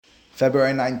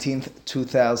February 19th,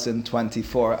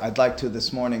 2024. I'd like to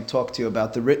this morning talk to you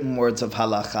about the written words of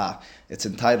Halakhah. It's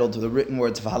entitled The Written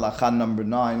Words of Halakhah number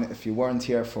 9. If you weren't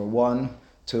here for 1,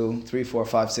 2, 3, 4,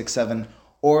 5, 6, 7,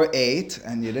 or 8,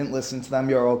 and you didn't listen to them,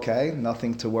 you're okay.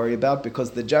 Nothing to worry about,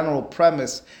 because the general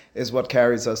premise is what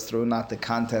carries us through, not the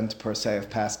content per se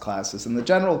of past classes. And the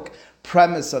general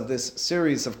premise of this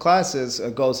series of classes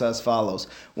goes as follows.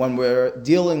 When we're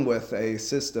dealing with a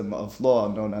system of law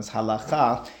known as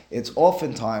Halakhah, it's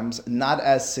oftentimes not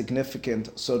as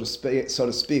significant, so to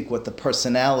speak, what the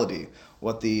personality,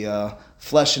 what the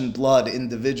flesh and blood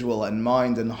individual and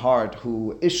mind and heart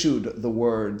who issued the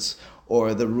words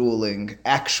or the ruling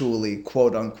actually,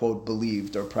 quote unquote,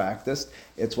 believed or practiced.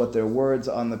 It's what their words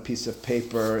on the piece of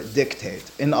paper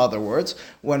dictate. In other words,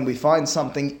 when we find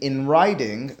something in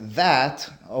writing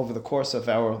that, over the course of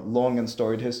our long and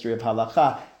storied history of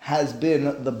Halakhah, has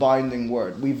been the binding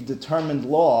word. We've determined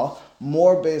law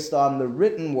more based on the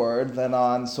written word than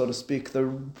on, so to speak,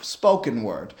 the spoken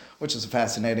word, which is a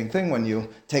fascinating thing when you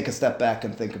take a step back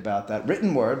and think about that.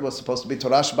 Written word was supposed to be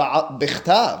Torah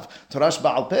bichtav. Torah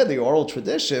ba'al peh, the oral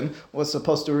tradition, was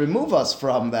supposed to remove us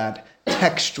from that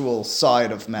textual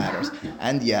side of matters.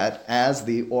 And yet, as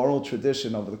the oral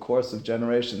tradition over the course of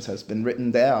generations has been written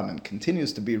down and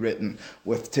continues to be written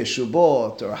with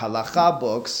teshubot or halakha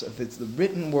books, if it's the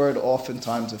written word,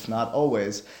 oftentimes, if not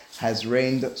always, has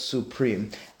reigned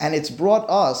supreme. And it's brought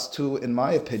us to, in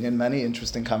my opinion, many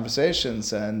interesting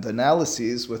conversations and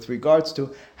analyses with regards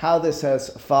to how this has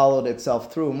followed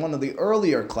itself through. In one of the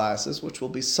earlier classes, which will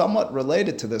be somewhat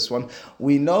related to this one,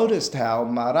 we noticed how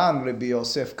Maran, Rabbi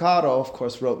Yosef Karo, of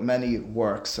course, wrote many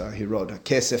works. He wrote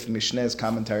Kesef Mishneh's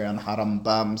commentary on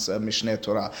Harambam's Mishneh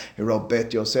Torah. He wrote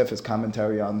Bet Yosef, his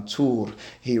commentary on Tur.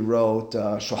 He wrote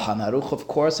Shulchan Aruch, of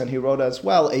course, and he wrote as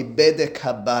well a Bedek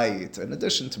HaBayit, in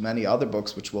addition to many other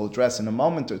books, which we'll address in a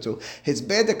moment or two. His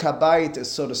Bedek HaBayit is,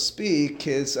 so to speak,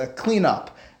 his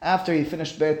cleanup. After he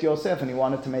finished Bet Yosef and he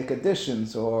wanted to make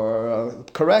additions or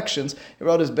corrections, he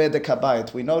wrote his Bedek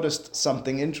HaBayit. We noticed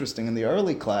something interesting in the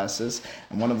early classes,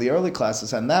 in one of the early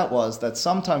classes, and that was that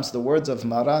sometimes the words of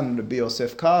Maran, Rabbi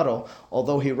Yosef Karo,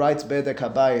 although he writes Bedek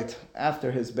HaBayit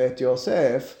after his Bet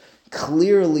Yosef,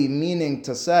 clearly meaning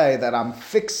to say that I'm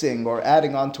fixing or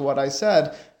adding on to what I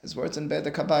said, his words in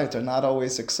Bedek HaBayit are not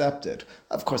always accepted.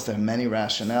 Of course, there are many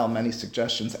rationale, many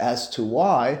suggestions as to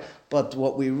why, but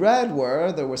what we read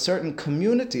there were certain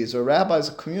communities or rabbis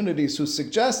of communities who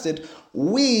suggested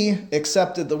we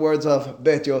accepted the words of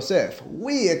Bet Yosef.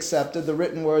 We accepted the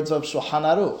written words of Shulchan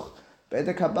Aruch.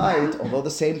 Bedek HaBayit, although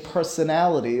the same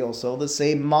personality, also the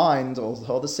same mind,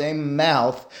 also the same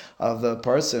mouth of the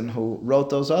person who wrote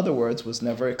those other words, was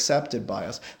never accepted by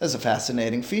us. There's a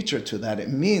fascinating feature to that. It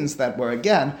means that we're,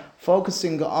 again,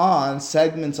 focusing on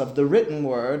segments of the written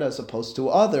word as opposed to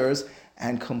others,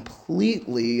 and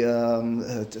completely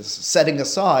setting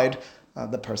aside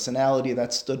the personality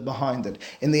that stood behind it.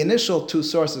 In the initial two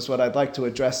sources, what I'd like to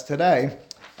address today,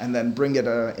 and then bring it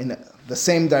in the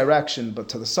same direction, but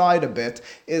to the side a bit,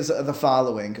 is the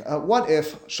following. What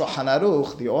if Shulchan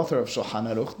Aruch, the author of Shulchan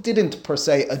Aruch, didn't per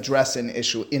se address an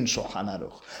issue in Shulchan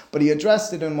Aruch, but he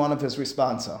addressed it in one of his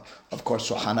responsa? Of course,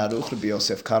 Shulchan Aruch, Rabbi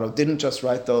Yosef Karo, didn't just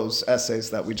write those essays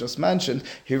that we just mentioned.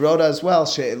 He wrote as well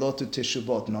She'elot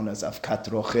Teshubot, known as Avkat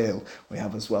Rochel. We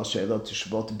have as well She'elot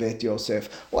Teshubot Bet Yosef.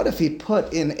 What if he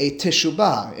put in a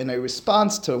teshubah, in a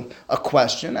response to a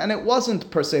question, and it wasn't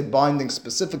per se binding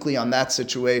specifically on that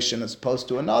situation as opposed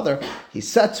to another? He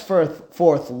sets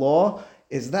forth law.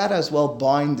 Is that as well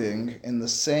binding in the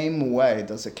same way?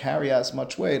 Does it carry as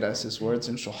much weight as his words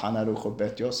in Shulchan Aruch or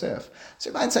Bet Yosef? So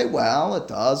you might say, well, it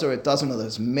does or it doesn't, or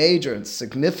there's major and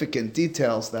significant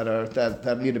details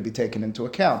that need to be taken into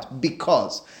account.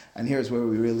 Because, and here's where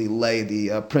we really lay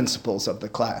the principles of the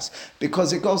class,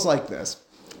 because it goes like this.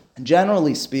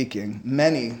 Generally speaking,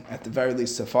 many, at the very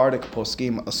least Sephardic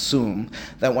poskim, assume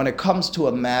that when it comes to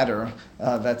a matter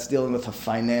that's dealing with a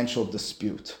financial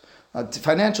dispute,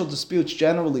 financial disputes,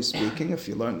 generally speaking, if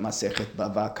you learned Masechet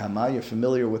Bava Kama, you're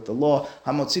familiar with the law,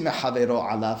 Hamotzi mehavero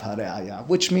alav hareaya,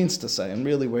 which means to say, and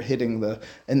really we're hitting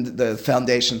the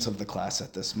foundations of the class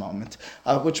at this moment,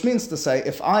 which means to say,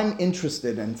 if I'm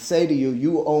interested and say to you,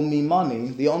 you owe me money,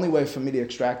 the only way for me to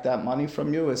extract that money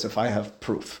from you is if I have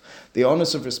proof. The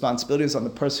onus of responsibility is on the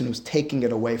person who's taking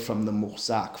it away from the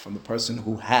muhzak, from the person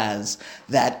who has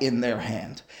that in their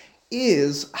hand.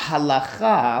 Is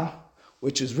Halakhah,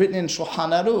 which is written in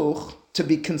Shulchan Aruch, to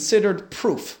be considered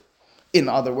proof? In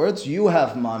other words, you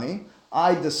have money,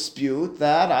 I dispute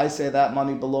that. I say that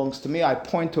money belongs to me. I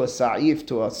point to a sa'if,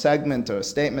 to a segment or a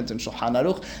statement in Shulchan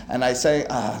Aruch, and I say,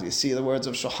 you see the words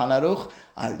of Shulchan Aruch?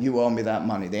 You owe me that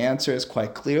money. The answer is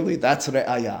quite clearly, that's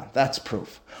re'ayah, that's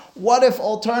proof. What if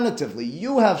alternatively,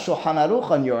 you have Shulchan Aruch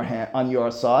on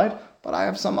your side, but I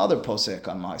have some other posek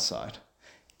on my side?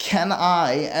 Can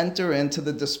I enter into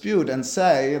the dispute and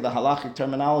say, the halachic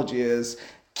terminology is,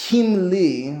 Kim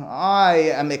li, I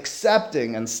am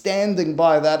accepting and standing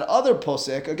by that other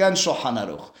posek against Shulchan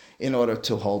Aruch in order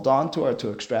to hold on to or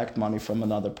to extract money from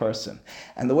another person.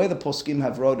 And the way the poskim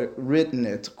have written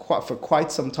it for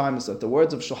quite some time is that the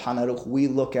words of Shulchan Aruch we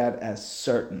look at as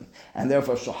certain. And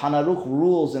therefore Shulchan Aruch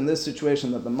rules in this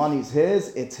situation that the money's his,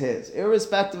 it's his.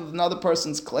 Irrespective of another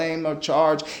person's claim or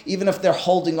charge, even if they're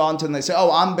holding on to it and they say,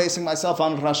 I'm basing myself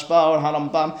on Rashba or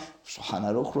Harambam, Shulchan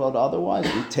Aruch wrote otherwise.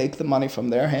 We take the money from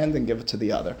their hand and give it to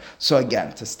the other. So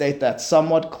again, to state that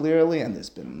somewhat clearly, and there's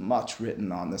been much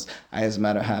written on this, I as a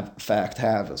matter of fact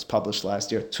it was published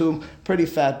last year, 2 pretty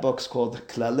fat books called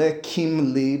Klale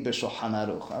Kim Li B'Shulchan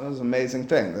Aruch. That was an amazing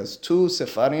thing. There's 2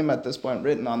 sefarim at this point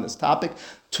written on this topic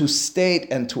to state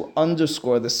and to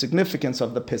underscore the significance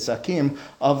of the Pesakim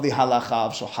of the Halakhah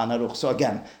of Shulchan Aruch. So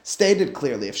again, stated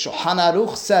clearly, if Shulchan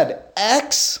Aruch said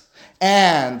X,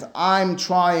 and I'm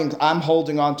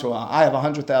holding on to I have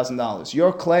 $100,000.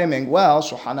 You're claiming,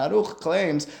 Shulchan Aruch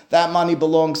claims that money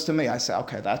belongs to me. I say,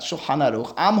 okay, that's Shulchan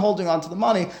Aruch. I'm holding on to the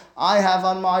money. I have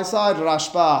on my side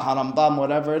Rashba, Harambam,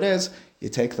 whatever it is. You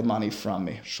take the money from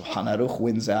me. Shulchan Aruch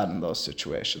wins out in those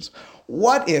situations.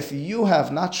 What if you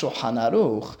have not Shulchan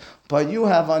Aruch, but you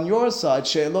have on your side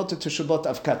She'elot Teshubot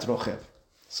Avkat Rochev?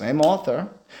 Same author.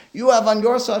 You have on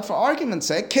your side, for argument's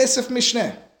sake, Kesef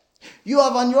Mishneh. You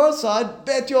have on your side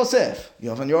Bet Yosef. You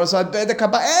have on your side Bet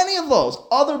Ekaba. Any of those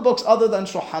other books other than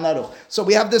Shulchan Aruch. So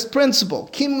we have this principle.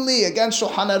 Kim Li against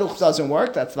Shulchan Aruch doesn't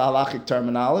work. That's the halachic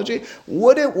terminology.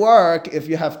 Would it work if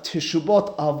you have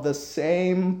Teshubot of the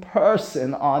same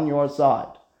person on your side?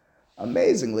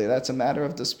 Amazingly, that's a matter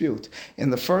of dispute.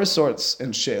 In the first source,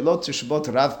 in She'elot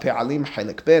Teshubot Rav Pe'alim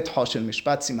Chelek Bet, Hoshen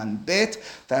Mishpat Siman Bet,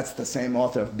 that's the same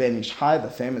author of Ben Ish Hai, the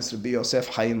famous Rabbi Yosef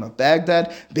Chaim of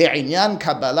Baghdad. Be'inyan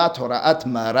Kabbalat Hora'at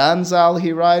Maran Zal,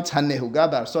 he writes,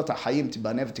 Hanehuga Ba'arsot HaChaim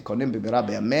Tibaneh V'tikonim B'mira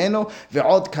B'yameinu,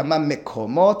 Ve'od Kama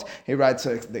Mekomot. He writes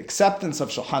the acceptance of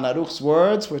Shulchan Aruch's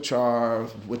words,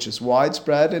 which is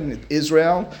widespread in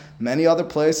Israel, many other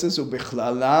places,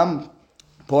 U'bichlalam,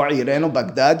 פה עירנו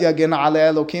בגדד יגן עליה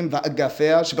אלוקים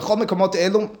ואגפיה, שבכל מקומות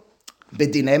אלו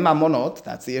בדיני ממונות,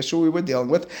 that's the issue we were dealing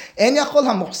with, אין יכול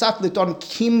המוחזק לטעון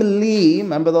קימלי,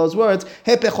 remember those words,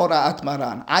 הפך הוראת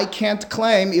מרן. I can't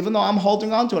claim, even though I'm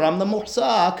holding on to it, I'm the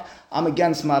מוחזק, I'm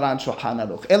against מרן שולחן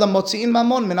ערוך. אלא מוציאים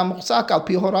ממון מן המוחזק על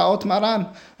פי הוראות מרן.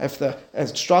 If the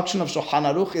instruction of Shulchan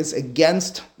Aruch is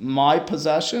against my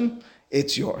possession,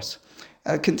 it's yours.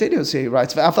 Continues, he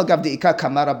writes, ואף אגב דאיקה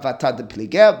כמה רבתה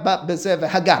דפליגה בזה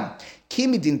והגם. כי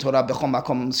מדין תורה בכל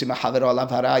מקום מוציאים החברו עליו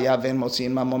הראיה ואין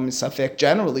מוציאים ממון מספק.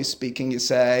 Generally speaking, you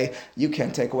say, you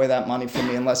can't take away that money from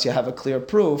me unless you have a clear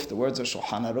proof. The words of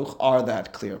Shulchan Aruch are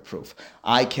that clear proof.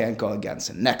 I can't go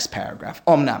against it. Next paragraph.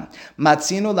 אומנם,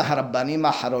 מצינו להרבנים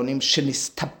האחרונים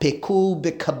שנסתפקו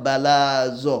בקבלה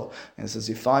זו. And it says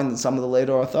you find in some of the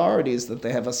later authorities that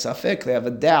they have a safek, they have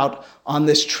a doubt on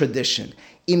this tradition.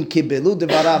 אם קיבלו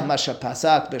דבריו מה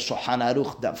שפסק בשולחן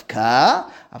ערוך דווקא,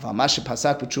 אבל מה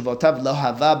שפסק בתשובותיו לא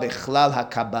הווה בכלל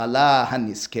הקבלה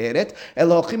הנזכרת,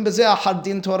 אלא הולכים בזה אחר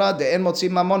דין תורה דאין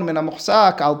מוצאים ממון מן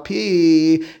המוחזק על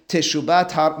פי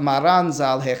תשובת מרן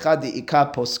ז"ל היכא דאיקה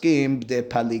פוסקים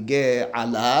דפליגי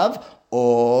עליו,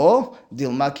 או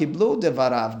דילמה קיבלו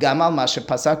דבריו, גם על מה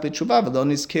שפסק בתשובה ולא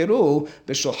נזכרו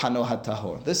בשולחנו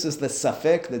הטהור. This is the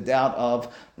safek, the doubt of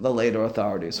the later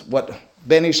authorities. What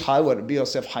Ben Ish Hai, what Rabbi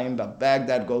Yosef Chaim of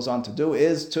Baghdad goes on to do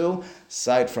is to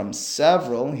cite from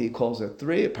several, he calls it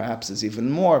 3, perhaps is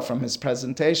even more from his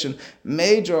presentation,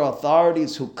 major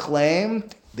authorities who claim,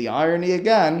 the irony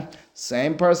again,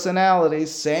 same personality,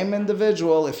 same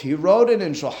individual. If he wrote it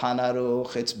in Shulchan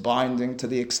Aruch, it's binding to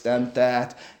the extent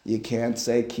that you can't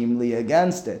say kimli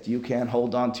against it. You can't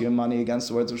hold on to your money against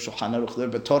the words of Shulchan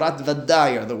Aruch. But Torat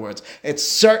Vaday are the words. It's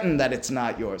certain that it's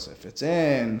not yours. If it's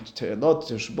in Teilot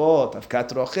Tishbot,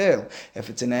 Avkat Rochel, if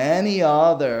it's in any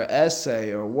other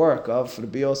essay or work of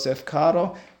Rabbi Yosef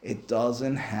Karo, it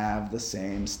doesn't have the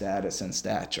same status and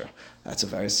stature. That's a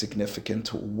very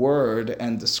significant word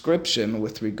and description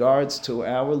with regards to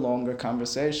our longer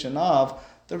conversation of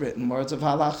the written words of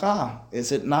Halakhah.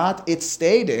 Is it not? It's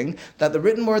stating that the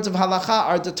written words of Halakhah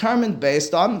are determined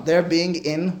based on their being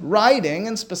in writing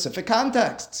in specific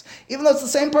contexts, even though it's the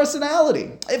same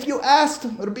personality. If you asked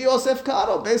Rabbi Yosef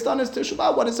Karo, based on his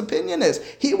Teshuvah, what his opinion is,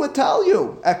 he would tell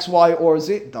you X, Y, or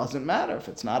Z. It doesn't matter if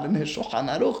it's not in his Shulchan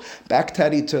Aruch. Back,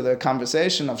 Teddy, to the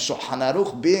conversation of Shulchan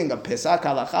Aruch being a Pesach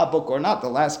Halakhah book or not, the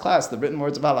last class, the written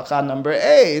words of Halakhah number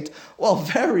 8, well,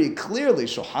 very clearly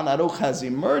Shulchan Aruch has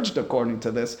emerged, according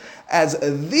to this, as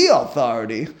the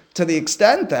authority, to the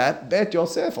extent that Bet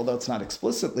Yosef, although it's not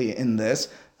explicitly in this,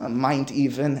 might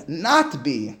even not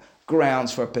be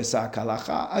grounds for Pesach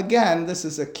Halakhah. Again, this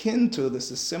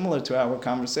is similar to our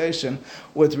conversation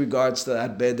with regards to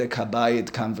that Bedek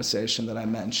Habayit conversation that I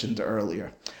mentioned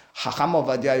earlier. Chacham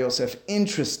Ovadia Yosef,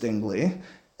 interestingly,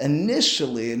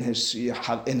 initially in his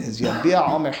Yabia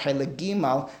Omer Chelek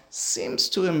Gimal, seems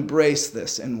to embrace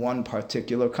this in one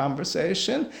particular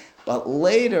conversation, but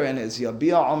later in his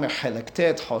Yabia Omer Chelek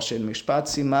Tet, Hoshen Mishpat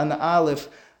Siman Aleph,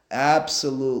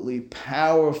 absolutely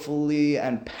powerfully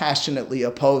and passionately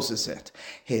opposes it.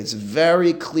 His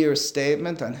very clear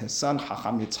statement, and his son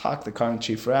Chacham Yitzchak, the current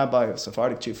chief rabbi, or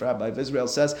Sephardic chief rabbi of Israel,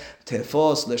 says,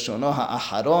 Tefos leshono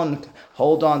ha'aharon,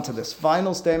 hold on to this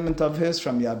final statement of his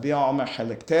from Yabia Omer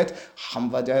Chelek Tet. Chacham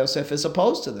Ovadia Yosef is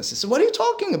opposed to this. He said, what are you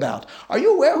talking about? Are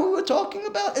you aware who we're talking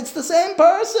about? It's the same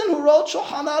person who wrote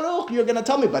Shulchan Aruch. You're going to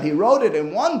tell me, but he wrote it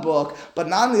in one book, but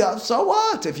not in the other. So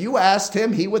what? If you asked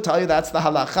him, he would tell you that's the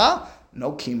Halakhah.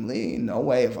 No kimli, no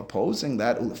way of opposing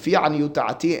that. He's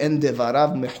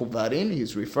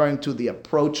referring to the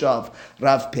approach of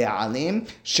Rav Pe'alim.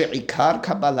 She'ikar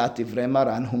kabbalat divrei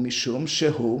maran hu mishum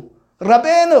shehu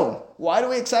Rabbeinu. Why do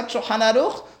we accept Shulchan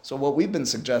Aruch? So what we've been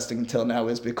suggesting until now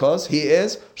is because he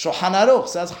is Shulchan Aruch.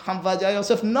 Says Chacham Ovadia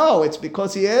Yosef, no, it's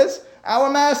because he is our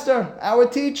master, our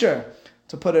teacher.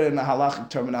 To put it in a halachic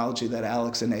terminology that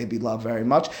Alex and Abi love very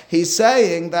much, he's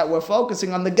saying that we're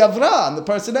focusing on the gavra, on the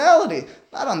personality,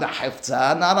 not on the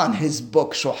hiftzah, not on his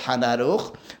book Shulchan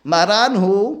Aruch. Maran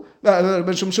hu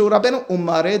b'shum shu Rabbeinu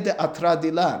umare de atra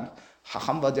dilan.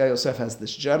 Chacham Ovadia Yosef has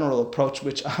this general approach,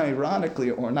 which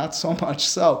ironically, or not so much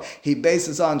so, he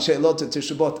bases on Sheilot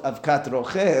Teshubot Avkat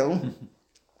Rochel.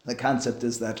 The concept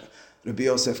is that Rabbi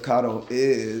Yosef Karo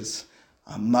is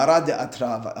Marad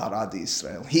Atrav Arad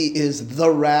Israel. He is the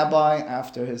rabbi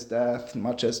after his death,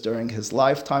 much as during his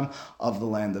lifetime, of the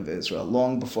land of Israel.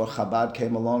 Long before Chabad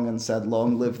came along and said,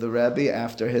 long live the Rabbi,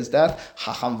 after his death,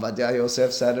 Chacham Ovadia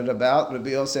Yosef said it about Rabbi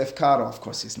Yosef Karo. Of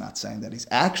course, he's not saying that he's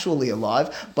actually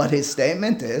alive, but his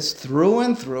statement is, through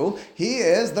and through, he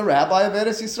is the rabbi of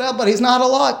Eretz Israel, but he's not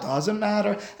alive. Doesn't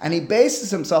matter. And he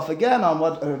bases himself again on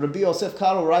what Rabbi Yosef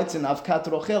Karo writes in Avkat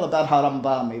Rochel about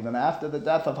Harambam. Even after the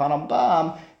death of Harambam,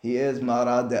 he is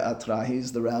Marad de Atra.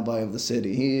 He's the rabbi of the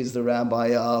city. He's the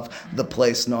rabbi of the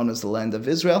place known as the land of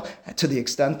Israel. And to the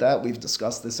extent that we've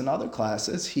discussed this in other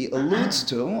classes, he alludes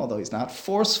to, although he's not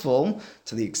forceful,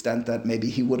 to the extent that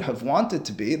maybe he would have wanted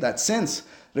to be, that since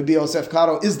Rabbi Yosef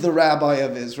Karo is the rabbi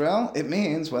of Israel, it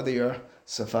means whether you're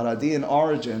Sephardi in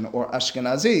origin or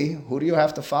Ashkenazi, who do you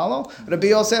have to follow? Rabbi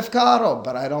Yosef Karo.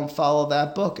 But I don't follow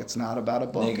that book. It's not about a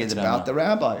book. It's about the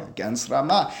rabbi, against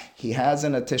Ramah. He has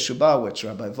in a Teshubah, which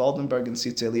Rabbi Waldenberg and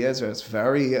Tzitz Eliezer is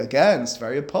very against,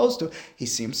 very opposed to. He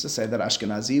seems to say that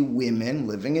Ashkenazi women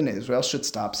living in Israel should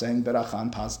stop saying Berakhah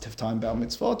in positive time Bar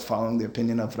Mitzvot, following the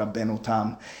opinion of Rabbeinu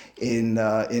Tam in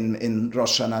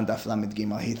Rosh Hashanah Daf Lamed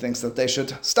Gimel. He thinks that they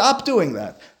should stop doing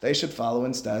that. They should follow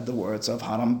instead the words of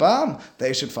Harambam.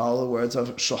 They should follow the words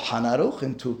of Shulchan Aruch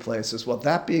in two places. Well,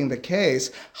 that being the case,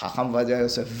 Chacham Ovadia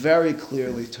Yosef very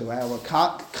clearly to our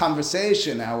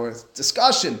conversation, our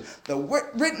discussion, the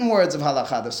written words of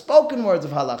Halakhah, the spoken words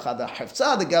of Halakhah, the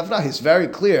Haftzah, the Gavra, he's very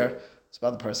clear. It's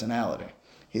about the personality.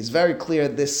 He's very clear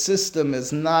this system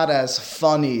is not as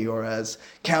funny or as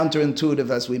counterintuitive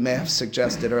as we may have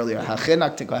suggested earlier. Go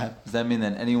ahead. Does that mean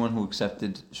that anyone who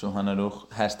accepted Shulchan Aruch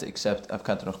has to accept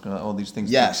Avkat Rochel, all these things,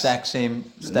 yes, the exact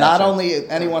same stature? Not only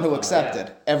anyone who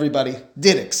accepted, everybody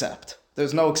did accept.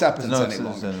 There's no acceptance any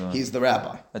longer. He's the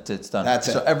rabbi. That's it, it's done. That's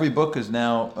it. So every book is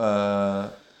now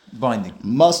binding.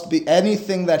 Must be,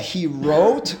 anything that he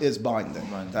wrote is binding.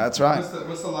 That's right.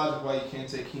 What's the logic why you can't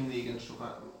say Kimli against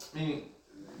Shulchan? Meaning,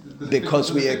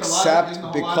 because we accept,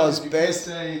 because you can't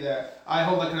say that I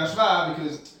hold like an ashva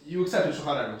because you accepted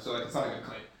Shulchan Aruch, so like it's not a good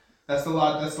claim. That's the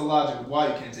logic of why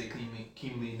you can't say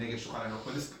Kimli negative Shulchan Aruch.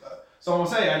 But this, someone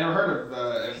will say, I never heard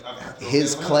of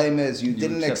his claim is you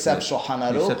didn't accept Shulchan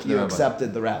Aruch, you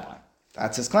accepted the rabbi.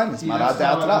 That's his claim. It's Marad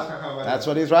De'atra. That's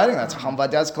what he's writing. That's Chacham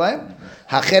Ovadia's claim.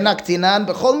 Hachenak tinan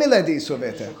b'chol milei di'isur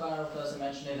v'eter. Shulchan Aruch doesn't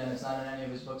mention it, and it's not in any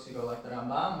of his books. You go like the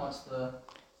Rambam. What's the?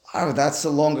 Oh, that's a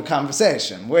longer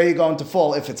conversation. Where are you going to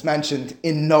fall if it's mentioned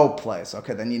in no place?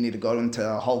 Okay, then you need to go into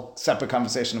a whole separate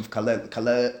conversation of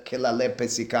kilale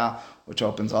pesika, which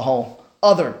opens a whole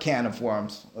other can of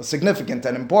worms, a significant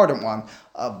and important one.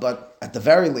 But at the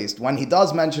very least, when he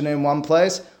does mention it in one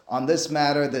place, on this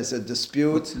matter, there's a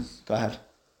dispute. Go ahead.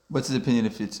 What's his opinion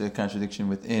if it's a contradiction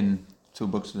within two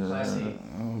books?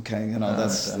 Okay,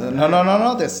 that's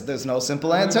no. There's no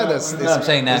simple answer. I'm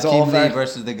saying now, Kimli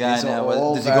versus the guy now.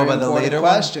 Does he go by the later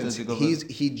questions?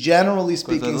 He generally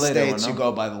speaking states you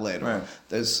go by the later one.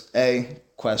 There's A,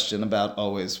 question about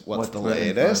always what's the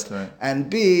latest, and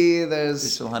B,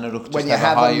 there's when you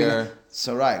have a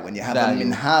when you have a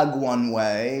minhag one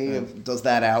way, does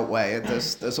that outweigh it?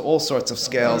 There's all sorts of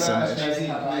scales in it.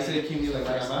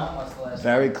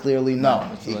 Very clearly, no.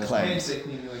 He claims.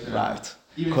 Right.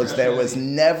 Because there was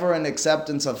never an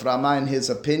acceptance of Rama in his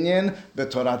opinion,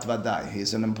 betorat vadai.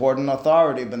 He's an important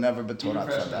authority, but never betorat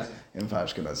vadai. In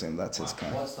Ashkenazim, that's his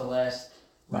claim. What's the last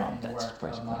written work of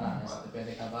Rama? Is it the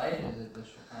Berakhah? Is it the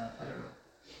Shulchan Aruch?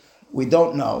 We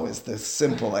don't know is the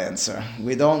simple answer.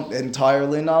 We don't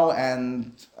entirely know,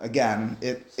 and again,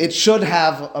 it should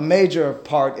have a major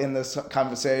part in this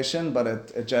conversation, but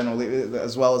it generally,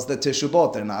 as well as the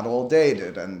teshubot, they're not all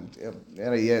dated, and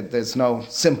there's no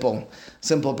simple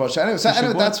approach. Anyway,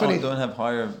 that's what don't have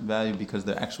higher value because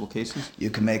they're actual cases. You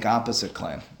can make opposite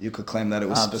claim. You could claim that it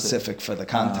was specific for the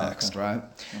context, right?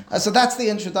 Okay. So that's the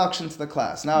introduction to the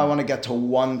class. Now I want to get to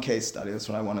one case study. That's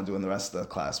what I want to do in the rest of the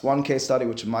class. One case study,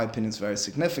 which in my opinion is a very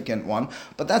significant one,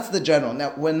 but that's the general.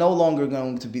 Now we're no longer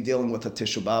going to be dealing with a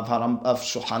teshubah of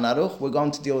Shulchan Aruch. We're going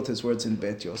to deal with his words in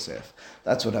Beit Yosef.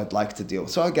 That's what I'd like to deal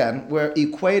with. So again, we're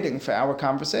equating for our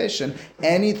conversation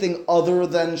anything other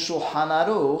than Shulchan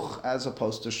Aruch as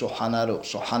opposed to Shulchan Aruch.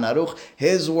 Shulchan Aruch,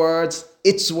 his words,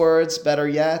 its words, better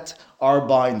yet, are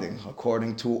binding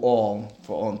according to all,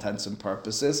 for all intents and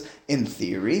purposes, in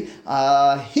theory.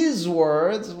 His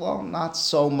words, well, not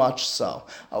so much so.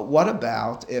 What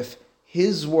about if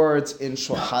his words in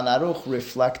Shulchan Aruch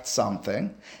reflect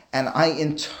something, and I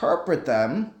interpret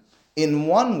them in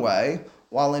one way,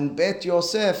 while in Beit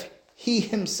Yosef, he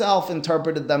himself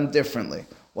interpreted them differently?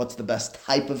 What's the best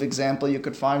type of example you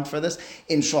could find for this?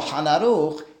 In Shulchan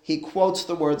Aruch, he quotes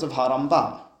the words of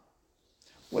Harambam,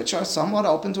 which are somewhat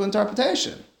open to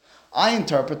interpretation. I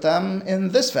interpret them in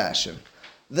this fashion.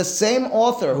 The same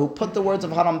author who put the words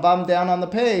of Harambam down on the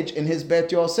page in his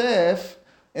Beit Yosef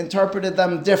interpreted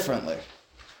them differently.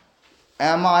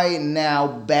 Am I now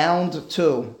bound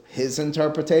to his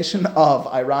interpretation of,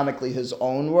 ironically, his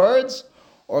own words?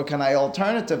 Or can I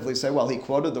alternatively say, well, he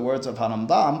quoted the words of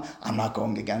Harambam, I'm not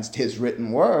going against his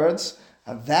written words.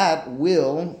 That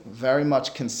will, very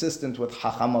much consistent with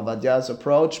Chacham Ovadiah's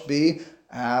approach, be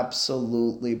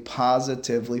absolutely,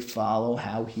 positively follow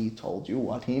how he told you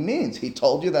what he means. He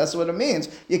told you that's what it means.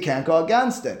 You can't go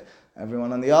against it.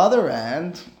 Everyone on the other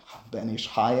end, Ben Ish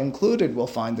Chai included, will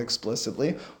find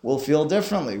explicitly, will feel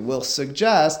differently, will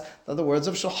suggest that the words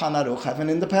of Shulchan Aruch have an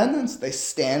independence. They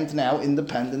stand now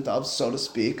independent of, so to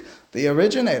speak, the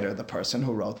originator, the person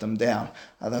who wrote them down.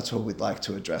 That's what we'd like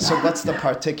to address. So what's the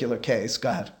particular case? Go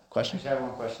ahead. Question? I have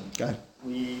one question. Go ahead.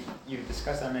 You've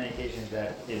discussed on many occasions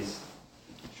that his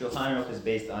Shulchan Aruch is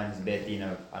based on his Beit Din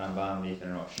of Harambam, Rif,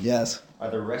 and Rosh. Yes.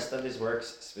 Are the rest of his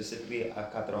works, specifically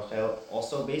Akat Rochel,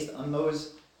 also based on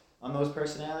those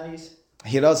personalities?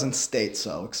 He doesn't state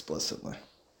so explicitly.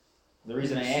 The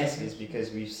reason I ask is because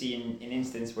we've seen an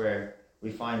instance where we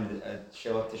find a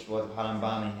Shelach Tishbot of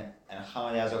Harambam and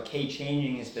Hamad is okay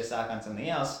changing his Pesach on something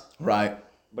else. Right.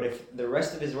 But if the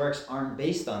rest of his works aren't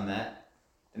based on that,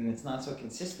 then it's not so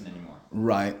consistent anymore.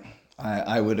 Right.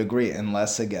 I would agree,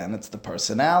 unless, again, it's the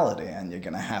personality, and you're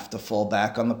going to have to fall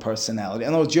back on the personality.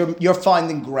 In other words, you're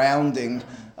finding grounds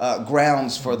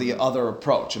for the other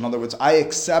approach. In other words, I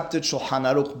accepted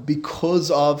Shulchan Aruch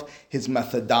because of his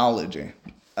methodology,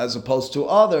 as opposed to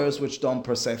others which don't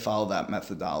per se follow that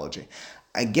methodology.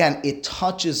 Again, it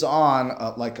touches on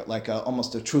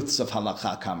almost a truths of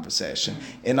Halakhah conversation.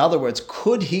 In other words,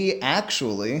 could he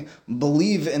actually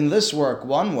believe in this work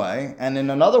one way and in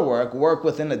another work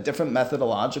within a different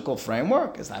methodological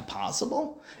framework? Is that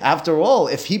possible? After all,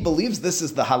 if he believes this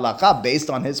is the Halakhah based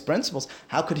on his principles,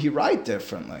 how could he write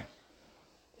differently?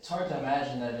 It's hard to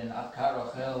imagine that in Afkar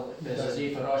Rochel, there's a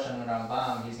Zifa Rosh and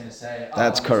Rambam, he's going to say, That's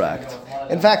I'm just gonna correct. go with one of In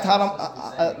them. fact,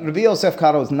 That's what he's Rabbi Yosef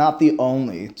Karo is not the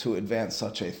only to advance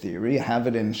such a theory. You have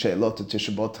it in Sheilot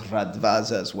Tishabot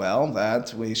Radvaz as well,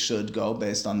 that we should go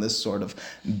based on this sort of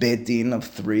Beit Din of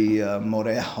three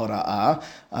Moreh Hora'ah.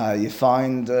 You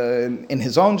find in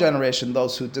his own generation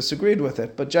those who disagreed with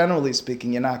it, but generally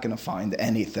speaking, you're not going to find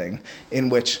anything in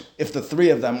which, if the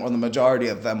three of them or the majority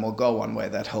of them will go one way,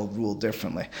 that he'll rule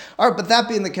differently. All right, but that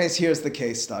being the case, here's the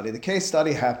case study. The case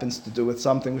study happens to do with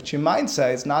something which you might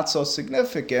say is not so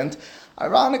significant.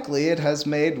 Ironically, it has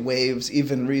made waves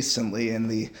even recently in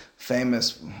the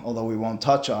famous, although we won't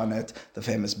touch on it, the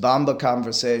famous Bamba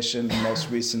conversation in most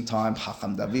recent time,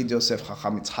 Chacham David Yosef,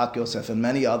 Chacham Yitzhak Yosef, and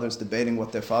many others debating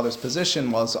what their father's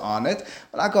position was on it.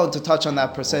 I'm not going to touch on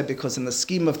that per se because in the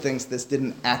scheme of things, this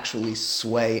didn't actually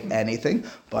sway anything,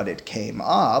 but it came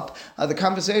up. The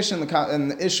conversation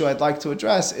and the issue I'd like to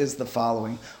address is the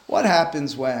following. What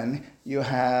happens when you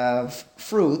have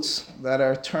fruits that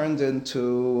are turned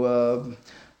into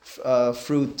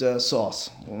fruit sauce,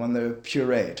 when they're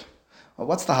pureed? Well,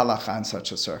 what's the halakhah in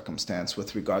such a circumstance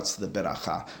with regards to the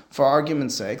berakhah? For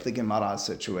argument's sake, the Gemara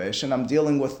situation, I'm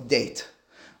dealing with date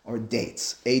or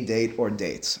dates, a date or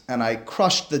dates, and I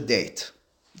crushed the date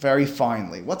very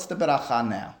finely. What's the berakhah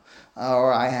now?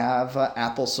 Or I have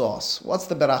applesauce. What's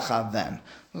the berakhah then?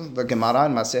 The Gemara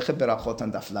in Masechet Berachot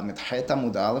and Daf Lamed Het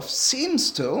Amud Aleph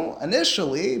seems to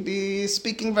initially be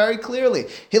speaking very clearly.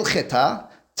 Hilcheta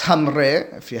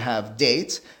tamre, if you have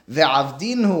dates,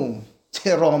 ve'avdinhu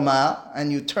teroma,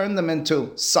 and you turn them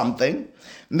into something.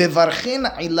 Mevarchin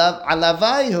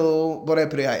alavayhu borei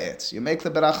pri ha'etz. You make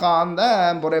the beracha on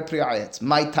them borei pri ha'etz.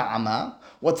 Mai ta'ama.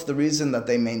 What's the reason that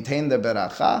they maintain the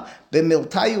beracha?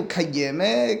 B'miltayu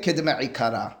kayeme kedme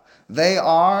ikara. They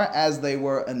are as they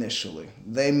were initially.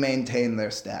 They maintain their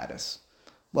status.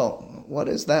 Well, what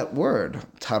is that word?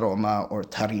 Taroma or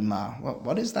tarima?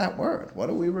 What is that word? What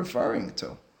are we referring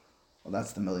to? Well,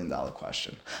 that's the million-dollar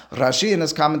question. Rashi, in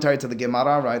his commentary to the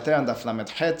Gemara, right there on Daf Lamed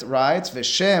Het, writes,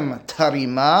 V'shem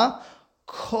tarima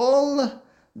kol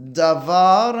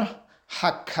davar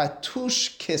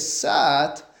hakatush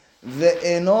kesat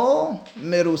ve'eno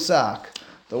merusak.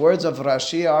 The words of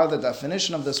Rashi are, the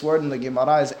definition of this word in the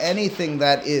Gemara is anything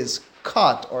that is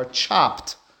cut or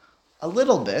chopped a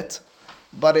little bit,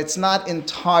 but it's not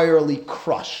entirely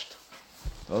crushed.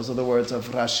 Those are the words of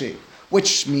Rashi.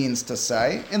 Which means to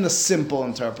say, in the simple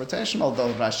interpretation,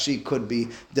 although Rashi could be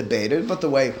debated, but the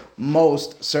way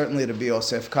most, certainly Rabbi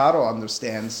Yosef Karo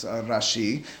understands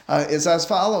Rashi, is as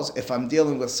follows. If I'm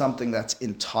dealing with something that's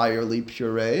entirely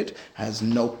pureed, has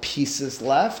no pieces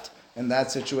left, in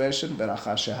that situation,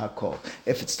 Berakhah shehakol.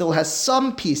 If it still has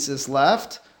some pieces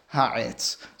left,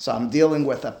 ha'etz. So I'm dealing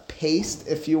with a paste,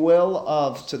 if you will,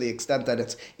 of, to the extent that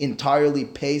it's entirely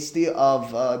pasty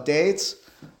of dates,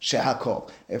 shehakol.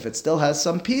 If it still has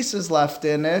some pieces left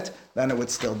in it, then it would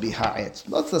still be ha'etz.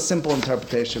 That's the simple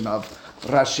interpretation of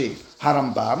Rashi.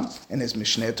 Harambam, in his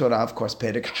Mishneh Torah, of course,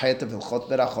 Perek Het of Hilchot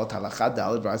Berachot Halakhah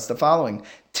Daled, writes the following: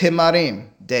 Timarim,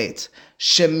 dates,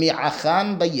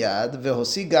 shemi'achan bayad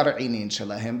vehosi gar'inin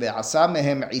shelahem ve'asa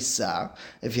mehem isa.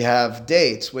 If you have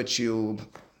dates which you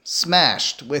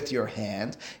smashed with your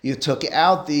hand, you took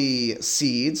out the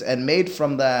seeds and made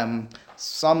from them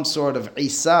some sort of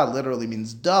isa, literally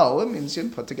means dough. It means you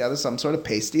put together some sort of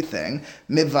pasty thing.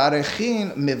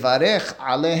 Mivarech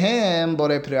alehem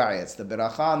borei pri ha'etz. The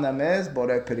beracha on them is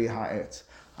borei pri ha'etz.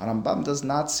 Rambam does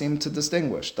not seem to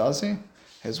distinguish, does he?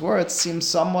 His words seem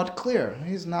somewhat clear.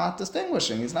 He's not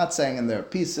distinguishing. He's not saying in their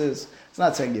pieces. He's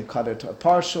not saying you cut it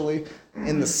partially.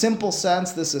 In the simple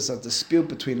sense, this is a dispute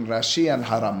between Rashi and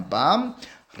Harambam.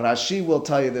 Rashi will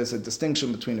tell you there's a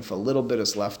distinction between if a little bit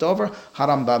is left over,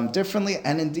 Harambam differently,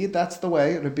 and indeed that's the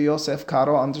way Rabbi Yosef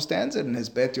Karo understands it in his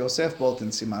Bet Yosef, both in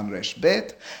Siman Resh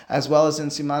Bet, as well as in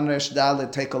Siman Resh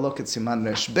Dalet. Take a look at Siman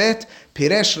Resh Bet.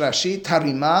 Piresh Rashi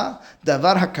Tarima,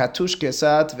 Davar HaKatush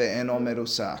Kesat Ve'eno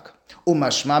Merusak.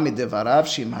 Umashma midevarav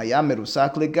shim haya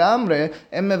merusak legamre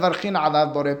em mevarchin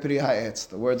alav borei pri ha'etz.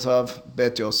 The words of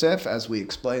Bet Yosef, as we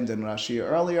explained in Rashi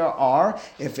earlier, are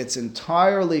if it's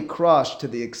entirely crushed to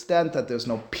the extent that there's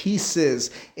no pieces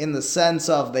in the sense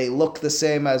of they look the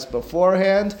same as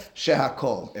beforehand,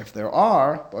 shehakol. If there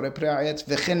are, borei pri ha'etz,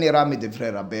 v'chen nira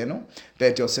midivrei Rabbeinu.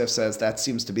 Bet Yosef says that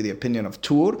seems to be the opinion of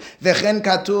Tur. V'chen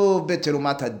katuv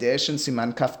b'terumat hadesh and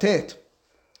siman kaftet.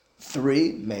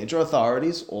 Three major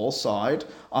authorities all side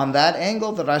on that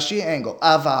angle, the Rashi angle.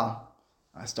 Aval.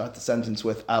 I start the sentence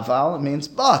with aval. It means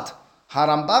but.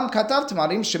 הרמב"ם כתב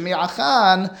תמרים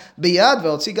שמיעכן ביד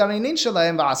והוציא גרעינין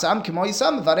שלהם ועשם כמו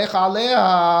עיסה מברך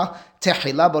עליה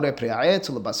תחילה בורא פרי העץ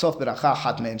ולבסוף ברכה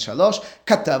אחת מהן 3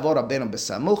 כתבו רבנו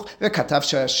בסמוך וכתב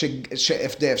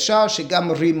שאפשר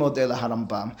שגם רי מודה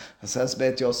להרמב"ם. says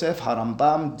בית יוסף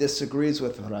הרמב"ם disagrees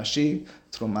with Rashi,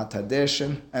 תרומת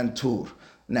הדשן and טור.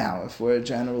 Now, if we're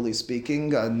generally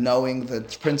speaking, knowing the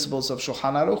principles of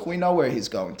Shulchan Aruch, we know where he's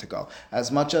going to go. As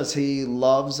much as he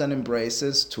loves and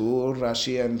embraces Tur,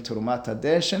 Rashi, and Turumat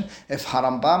Hadeshin, if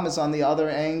Harambam is on the other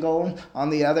angle, on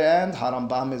the other end,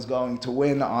 Harambam is going to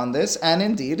win on this. And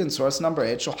indeed, in source number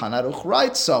 8, Shulchan Aruch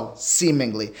writes so,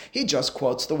 seemingly. He just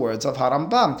quotes the words of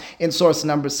Harambam. In source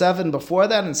number 7, before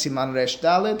that, in Siman Resh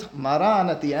Dalid, Maran,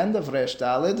 at the end of Resh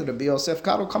Dalid, Rabbi Yosef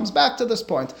Karo comes back to this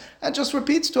point and just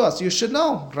repeats to us, you should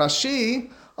know, Rashi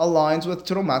aligns with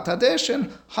Terumat Hadeshin.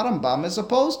 Harambam is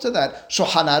opposed to that.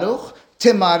 Shulchan Aruch,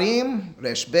 Timarim,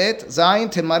 Resh Bet,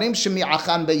 Zayin, Timarim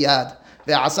shemi'achan beyad.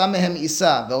 ועשה מהם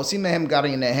עיסה, ועושים מהם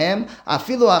גרעיניהם,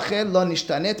 אפילו אחר לא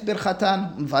נשתנית ברכתן,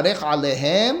 מברך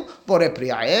עליהם, בורא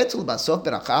פרי העץ, ולבסוף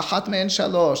ברכה אחת מהן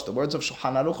 3. The words of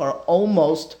Shulchan Aruch are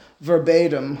almost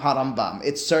verbatim Harambam.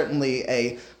 It's certainly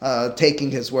a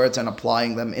taking his words and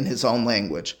applying them in his own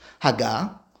language.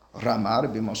 Haga, Rama,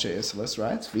 Rabbi Moshe Islis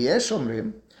writes, ויש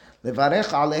אומרים,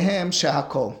 לברך עליהם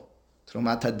שהכל.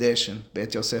 תרומת הדשן,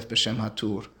 בית יוסף בשם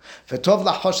הטור. וטוב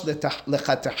לחוש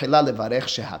לכתחילה לברך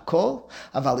שהכל,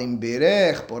 אבל אם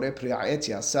בירך בורא פרי העץ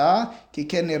יעשה, כי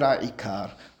כן נראה עיקר.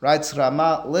 Writes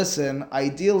Rama, listen,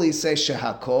 ideally say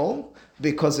שהכל,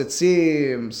 because it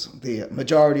seems the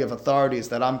majority of authorities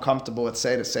that I'm comfortable with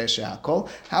say to say shehakol.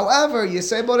 However, you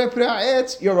say borei pri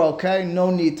ha'etz, you're okay, no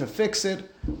need to fix it,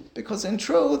 because in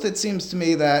truth, it seems to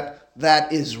me that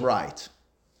that is right.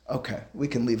 Okay, we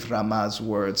can leave Rama's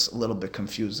words a little bit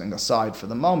confusing aside for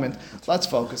the moment. Let's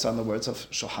focus on the words of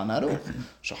Shulchan Aruch.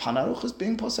 Shulchan Aruch is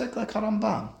being posek like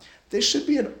Harambam. This should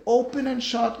be an open and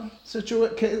shut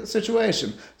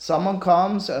situation. Someone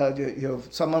comes,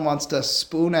 someone wants to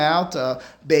spoon out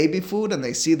baby food and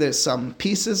they see there's some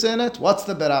pieces in it. What's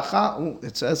the Berakhah?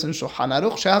 It says in Shulchan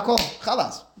Aruch, she'akol,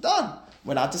 chalas, done.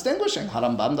 We're not distinguishing.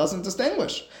 Harambam doesn't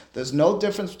distinguish. There's no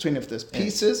difference between if there's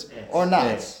pieces or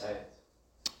not.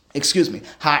 Excuse me.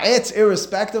 Ha'etz,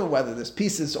 irrespective of whether there's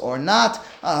pieces or not,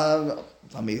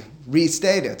 let me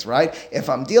restate it, right? If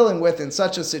I'm dealing with in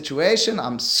such a situation,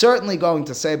 I'm certainly going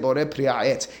to say borei pri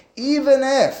ha'etz. Even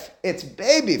if it's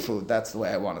baby food, that's the way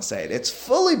I want to say it. It's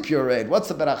fully pureed. What's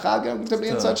the berakhah going to be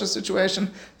in such a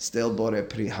situation? Still borei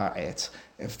pri ha'etz.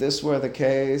 If this were the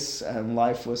case and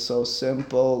life was so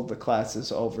simple, the class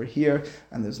is over here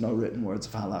and there's no written words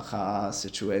of halakhah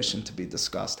situation to be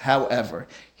discussed. However,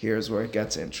 here's where it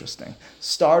gets interesting.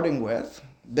 Starting with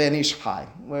Ben Ish Chai.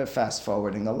 We're fast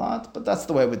forwarding a lot, but that's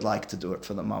the way we'd like to do it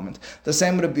for the moment. The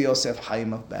same with Rabbi Yosef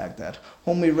Chaim of Baghdad,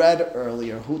 whom we read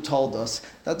earlier, who told us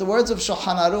that the words of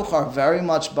Shulchan Aruch are very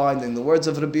much binding. The words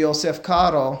of Rabbi Yosef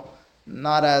Karo,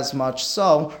 not as much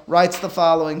so, writes the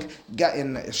following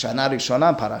in Shana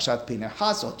Rishona, Parashat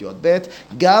Pinechas, Ot Yod Bet,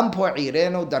 Gam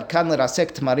po'irenu darkan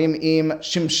lerasek tmarim im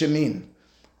shimshimin.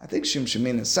 I think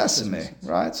shimshimin is sesame,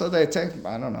 right? So they take,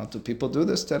 I don't know, do people do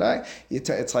this today?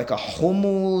 It's like a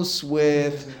hummus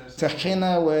with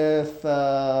tahina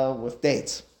with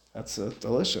dates. That's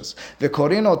delicious.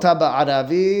 V'korin ota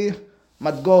ba'aravi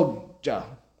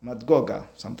madgoga,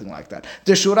 something like that.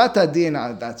 The Shurat Adin,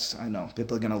 that's, I know,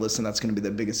 people are going to listen, that's going to be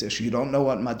the biggest issue. You don't know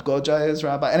what madgoja is,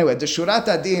 Rabbi? Anyway, the Shurat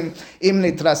Adin, im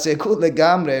nitraseku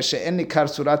legamre, she'en nikar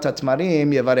surat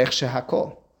atmarim, yevarech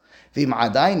shehakol. ואם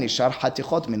עדיין נשאר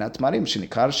חתיכות מן התמרים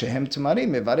שניכר שהם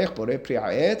תמרים, מברך בורא פרי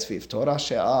העץ ויפתור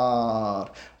השאר.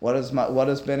 What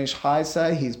does Ben Ish Chai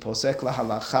say? He's posek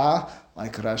lahalacha,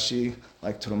 like Rashi,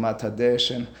 like Terumat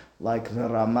Hadeshin, like the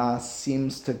Rama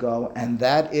seems to go, and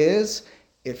that is,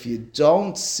 if you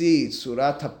don't see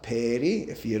Surat HaPeri,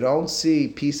 if you don't see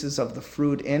pieces of the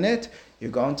fruit in it, you're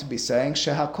going to be saying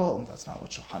shehakol. That's not what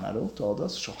Shulchan Aruch told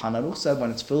us. Shulchan Aruch said when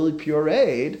it's fully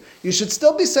pureed, you should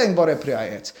still be saying borei pri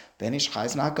ha'etz. Ben Ish Chai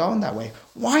is not going that way.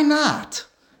 Why not?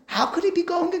 How could he be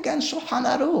going against Shulchan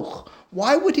Aruch?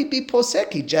 Why would he be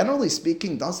posek? He, generally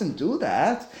speaking, doesn't do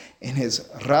that. In his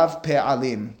Rav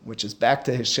Pe'alim, which is back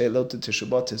to his Sheilot to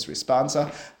Teshubot, his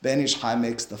responsa, Ben Ish Chai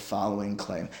makes the following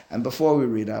claim. And before we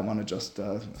read it, I want to just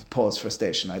pause for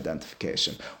station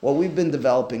identification. What we've been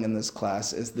developing in this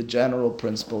class is the general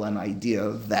principle and idea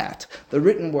that the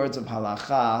written words of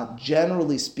Halakhah,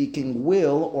 generally speaking,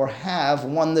 will or have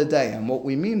won the day. And what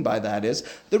we mean by that is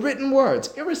the written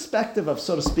words, irrespective of,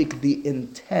 so to speak, the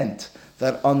intent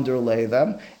that underlay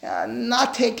them,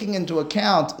 not taking into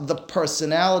account the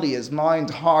personality, his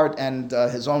mind, heart, and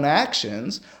his own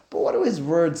actions, But what do his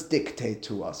words dictate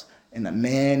to us? In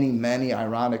many, many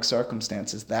ironic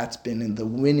circumstances, that's been in the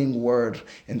winning word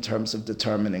in terms of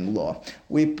determining law.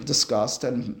 We discussed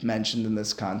and mentioned in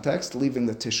this context, leaving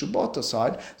the Tishubot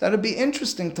aside, that it'd be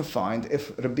interesting to find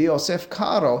if Rabbi Yosef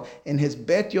Karo, in his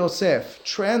Bet Yosef,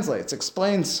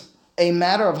 explains a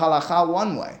matter of halacha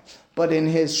one way, but in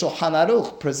his Shulchan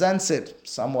Aruch presents it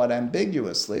somewhat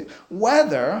ambiguously,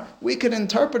 whether we could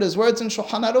interpret his words in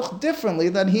Shulchan Aruch differently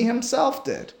than he himself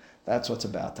did. That's what's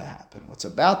about to happen. What's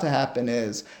about to happen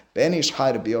is Ben Ish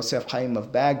Chai Rabbi Yosef Chaim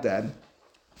of Baghdad,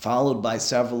 followed by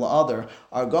several other,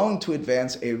 are going to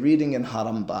advance a reading in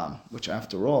Harambam, which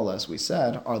after all, as we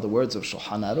said, are the words of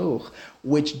Shulchan Aruch,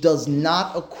 which does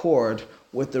not accord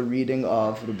with the reading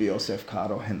of Rabbi Yosef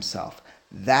Karo himself.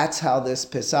 That's how this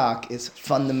Pesach is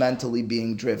fundamentally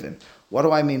being driven. What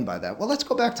do I mean by that? Well, let's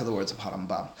go back to the words of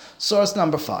Harambam. Source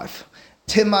number 5.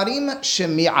 Timarim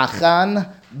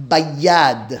shemi'achan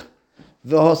bayad.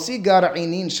 והוציא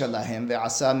גרעינין שלהם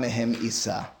ועשה מהם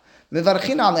עיסה.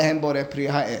 מברכין עליהם בורא פרי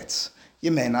העץ. You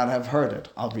may not have heard it.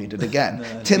 I'll read it again.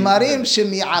 תמרים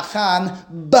שמיעכן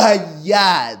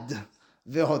ביד.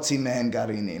 והוציא מהם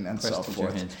גרעינין, and so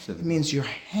forth. It means your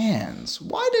hands.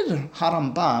 Why did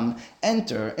Harambam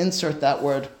insert that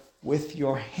word with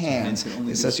your hands?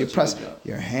 It says you press,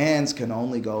 your hands can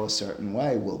only go a certain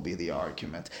way, will be the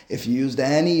argument. If you used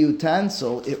any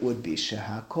utensil, it would be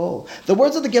shehakol. The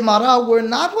words of the Gemara were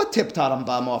not what tipped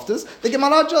Harambam off this. The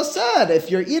Gemara just said,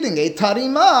 if you're eating a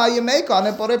tarima, you make on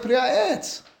it borei pri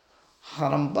ha'etz.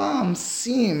 Harambam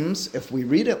seems, if we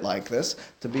read it like this,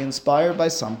 to be inspired by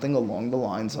something along the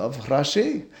lines of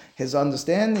Rashi. His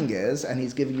understanding is, and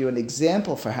he's giving you an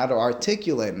example for how to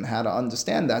articulate and how to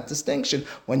understand that distinction.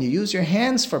 When you use your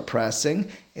hands for pressing,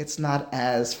 it's not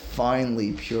as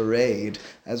finely pureed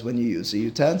as when you use a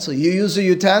utensil. You use a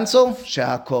utensil,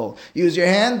 shakol. Use your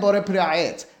hand, borei pri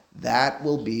ha'etz. That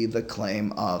will be the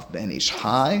claim of Ben Ish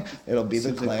Chai. It'll be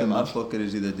the claim of... Look at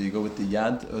is either do you go with the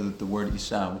yad or the word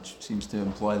isa, which seems to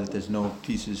imply that there's no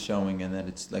pieces showing and that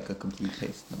it's like a complete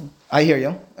paste. No? I hear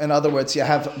you. In other words, you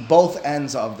have both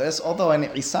ends of this, although an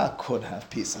isa could have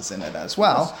pieces in it as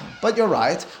well. But you're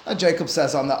right. Jacob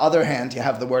says, on the other hand, you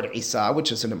have the word isa,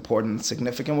 which is an important,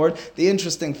 significant word. The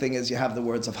interesting thing is you have the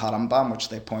words of Harambam, which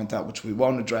they point out, which we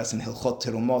won't address in Hilchot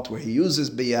Tirumot, where he uses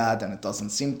biyad, and it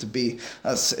doesn't seem to be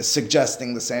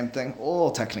suggesting the same thing. All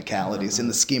technicalities in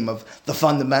the scheme of the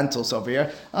fundamentals over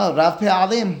here. Rav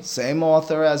Pe'alim, same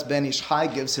author as Ben Ish Chai,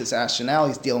 gives his rationale.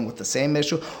 He's dealing with the same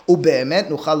issue. Ube'emet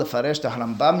nuchal lefaresh the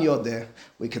Harambam yodeh.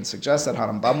 We can suggest that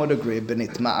Harambam would agree.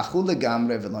 Benitma'achu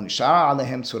legamre v'lo nishara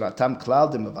alehem tzuratam klal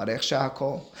demevarech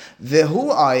shehakol.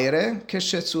 Vehu ayre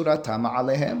keshetzuratam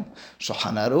alehem.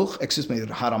 Shulchan Aruch,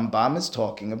 Harambam is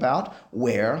talking about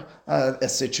where a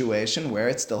situation where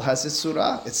it still has its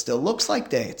surah, it still looks like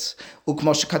dates.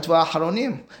 Ukmo shekatva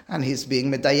haronim, and he's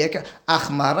being medayek. Ach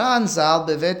Maran zal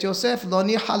bevet Yosef lo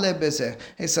nihale bezeh.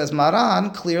 He says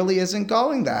Maran clearly isn't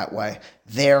going that way.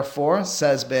 Therefore,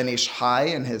 says Ben Ish Chai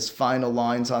in his final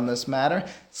lines on this matter,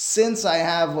 since I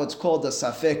have what's called a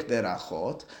safek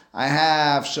berachot, I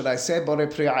have, should I say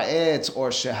borei pri ha'etz or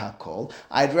shehakol,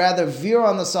 I'd rather veer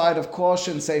on the side of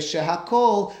caution, say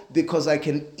shehakol, because I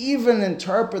can even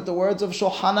interpret the words of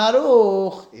Shulchan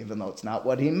Aruch, even though it's not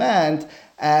what he meant,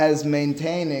 as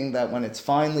maintaining that when it's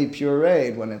finally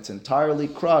pureed, when it's entirely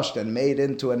crushed and made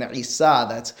into an isa,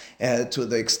 that's to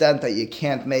the extent that you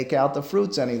can't make out the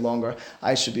fruits any longer,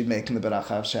 I should be making the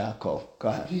berakhah of shehakol. Go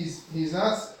ahead. He's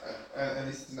not, at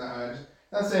least not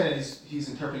saying that he's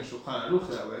interpreting Shulchan Aruch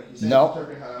that way. He's saying No, he's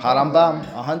interpreting Harambam,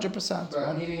 100%.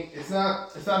 But meaning, it's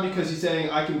not because he's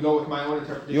saying I can go with my own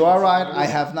interpretation. You are right. I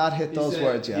have not hit those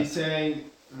words yet. He's saying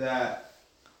that.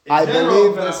 I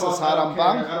general, believe this is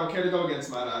Harambam. I don't care to go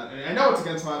against Maran. And I know it's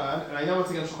against Maran, and I know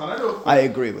it's against Shulchan Aruch. I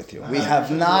agree with you. We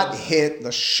have not hit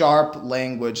the sharp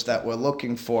language that we're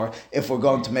looking for if we're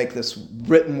going to make this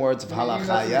written words of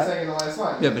Halakhah yet.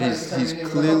 Yeah, but he's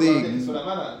clearly...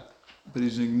 But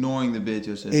he's ignoring the Beit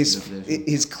Yosef's interpretation.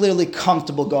 He's clearly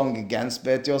comfortable going against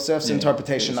Beit Yosef's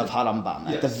interpretation of Harambam.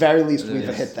 At the very least,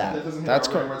 we've hit that. That's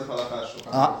correct.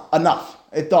 Enough.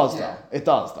 It does, though. It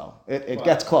does, though. It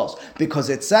gets close. Because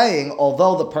it's saying,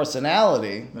 although the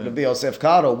personality, Rabbi Yosef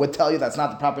Karo, would tell you that's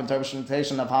not the proper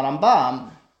interpretation of Harambam,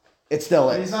 it still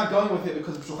is. But he's not going with it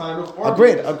because of Shulchan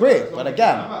Aruch. Agreed. But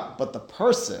again, but the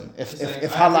person, if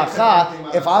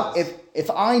Halakhah, if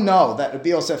I know that Rabbi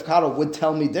Yosef Karo would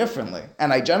tell me differently,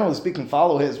 and I generally speaking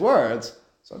follow his words,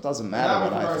 so it doesn't matter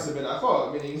what I think.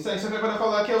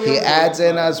 He adds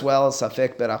in as well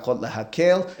safek berachot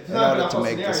lehakel in order to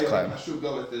make this claim. I should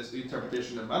go with this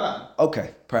interpretation of Maran.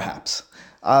 Okay, perhaps.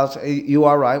 You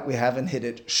are right, we haven't hit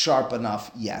it sharp enough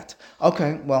yet.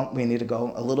 Okay, well, we need to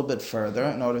go a little bit further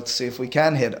in order to see if we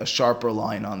can hit a sharper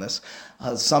line on this.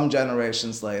 Some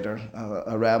generations later,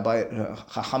 a rabbi,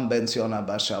 Chacham ben Zion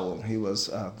Abba Shaul, he was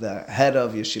the head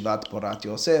of Yeshivat Porat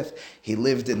Yosef. He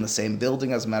lived in the same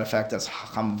building, as a matter of fact, as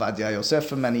Chacham Vadia Yosef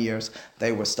for many years.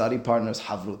 They were study partners,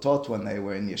 Havrutot, when they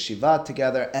were in Yeshivat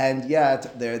together, and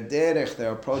yet their derech,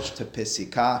 their approach to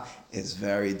Pisika, is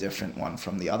very different one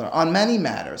from the other on many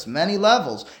matters, many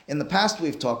levels. In the past,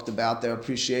 we've talked about their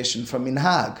appreciation for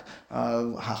minhag.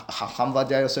 Chacham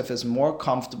Vadia Yosef is more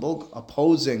comfortable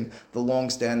opposing the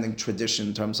long-standing tradition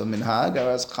in terms of minhag,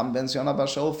 whereas Chacham ben Zion Abba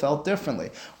Shaul felt differently.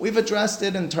 We've addressed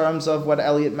it in terms of what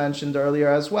Elliot mentioned earlier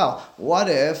as well. What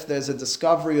if there's a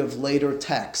discovery of later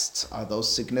texts? Are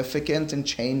those significant in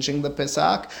changing the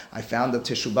Pesach? I found the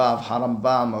Teshuvah of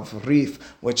Harambam, of Rif,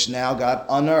 which now got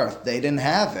unearthed. They didn't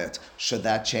have it. Should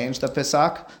that change the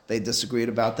Pesach? They disagreed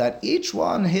about that. Each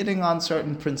one hitting on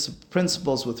certain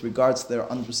principles with regards to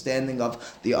their understanding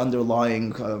of the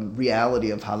underlying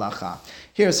reality of Halakhah.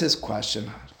 Here's his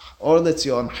question. Or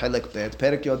Letzion, Helek Bet,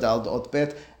 Perek Yodal, Ot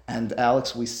Bet, and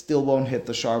Alex, we still won't hit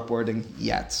the sharp wording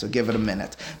yet, so give it a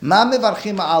minute. Ma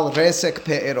mevarchim al resek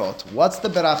pe'erot. What's the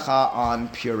beracha on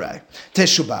puree?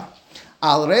 Teshubah.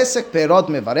 Al resek pe'erot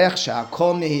mevarech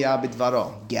she'akol nihya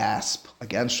bidvaro. Gasp.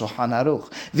 Against Shulchan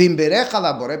Aruch. V'im berech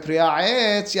ala borei pri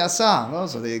ha'etz yasa.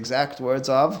 Those are the exact words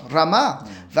of Rama.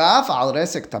 V'af al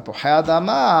resek tapuchei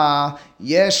adama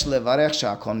yesh levarech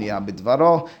she'akol nihya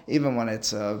bidvaro. Even when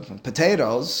it's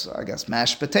potatoes, I guess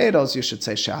mashed potatoes, you should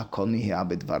say she'akol nihya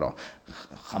bidvaro.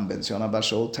 Chacham ben Zion Abba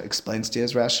Shaul explains to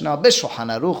his rationale.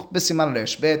 B'Shulchan Aruch, b'Siman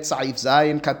Resh Bet, Tza'if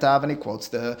Zayin Katav, and he quotes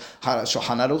the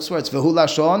Shulchan Aruch's words. V'hu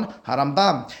lashon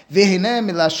Harambam. V'hineh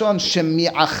milashon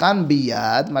shemi'achan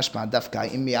biyad, mashma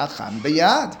dafka im mi'achan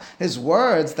biyad. His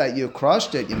words that you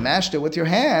crushed it, you mashed it with your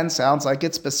hands, sounds like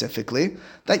it specifically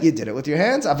that you did it with your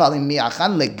hands. Aval im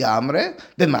mi'achan legamre,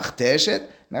 b'machteshet.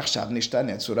 If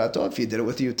you did it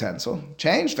with a utensil,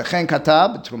 changed. V'chen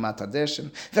katav b'trumat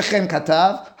hadeshin. V'chen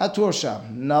katav hatur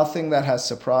sham. Nothing that has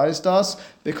surprised us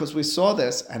because we saw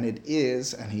this, and it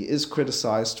is, and he is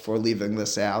criticized for leaving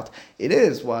this out. It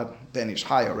is what Ben Ish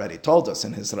Chai already told us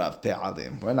in his Rav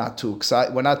Pe'adim. We're not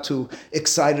too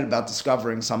excited about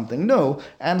discovering something new,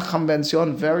 and Chacham ben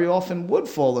Zion very often would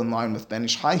fall in line with Ben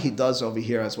Ish Chai. He does over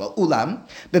here as well. Ulam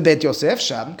bebet Yosef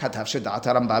sham katav shedat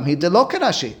Harambam he delo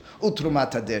kerashi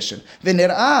utrumat hadeshin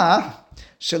v'nir'ah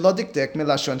שלא דקדק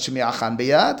מלשון שמיעכן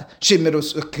ביד,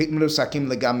 שמרוסקים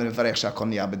לגמרי לברך שהכל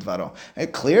נהיה בדברו.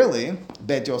 Clearly,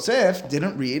 Bet Yosef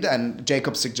didn't read, and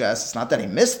Jacob suggests it's not that he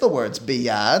missed the words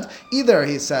biyad, either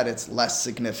he said it's less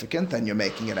significant than you're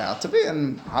making it out to be,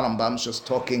 and Harambam's just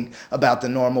talking about the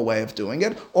normal way of doing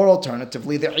it, or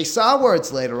alternatively, the Isa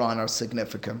words later on are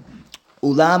significant.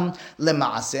 Ulam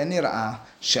lema'aseh nir'ah,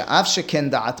 she'af sheken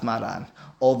da'at maran.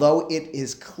 Although it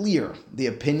is clear, the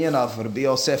opinion of Rabbi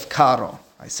Yosef Karo,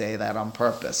 I say that on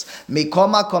purpose. מכל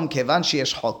מקום, כיוון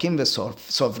שיש חולקים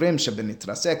וסוברים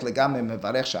שבנתרסק לגמרי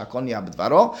מברך שהכל נהיה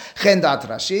בדברו, כן דעת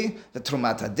רש"י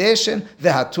ותרומת הדשן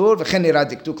והטור, וכן נראה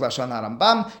דקדוק לשון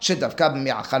הרמב"ם, שדווקא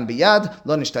במיעכן ביד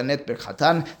לא נשתנית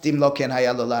ברכתן, דאם לא כן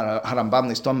היה לו הרמב"ם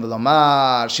לסתום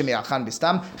ולומר שמיעכן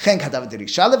בסתם, כן כתב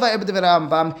דרישה לבאר בדברי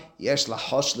הרמב"ם, יש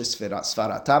לחוש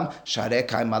לסברתם, שהרי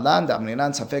קיימלן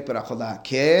דאמרינן ספק ברכות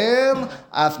להקל,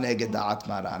 אף נגד דעת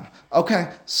מרן. Okay,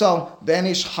 so Ben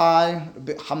Ish Chai,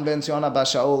 Chacham ben Zion Abba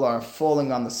Shaul are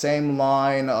falling on the same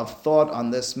line of thought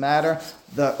on this matter.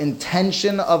 The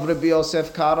intention of Rabbi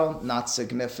Yosef Karo, not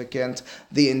significant.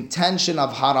 The intention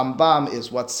of Harambam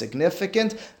is what's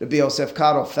significant. Rabbi Yosef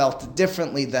Karo felt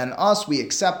differently than us. We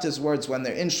accept his words when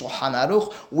they're in Shulchan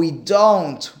Aruch. We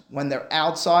don't when they're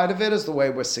outside of it, is the way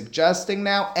we're suggesting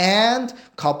now. And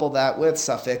couple that with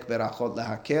Safek Berachot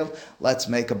Lehakel. Let's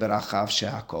make a Berakhah of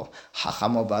She'akol.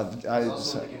 Chacham Obad.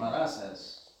 Also what the Gemara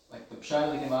says. Like the Pshat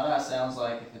of the Gemara sounds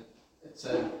like if it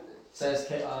says,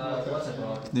 what's it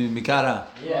called? The Mikara.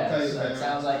 Yeah, so it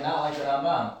sounds like not like the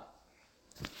Rambam.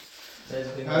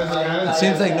 It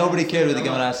seems like nobody cared what the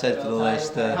Gemara said for the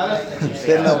last...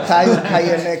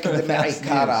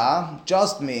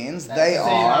 just means they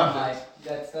are...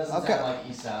 That doesn't sound like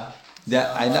Isa.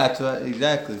 Yeah, I know,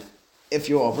 exactly. If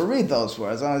you overread those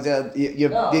words,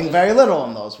 you're being very literal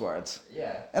in those words.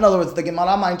 Yeah. In other words, the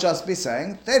Gemara might just be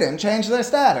saying they didn't change their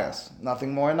status,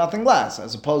 nothing more, nothing less,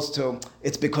 as opposed to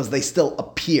it's because they still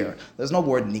appear. There's no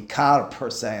word nikar per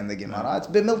se in the Gemara. It's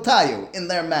bimiltayu, in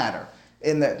their matter.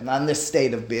 on this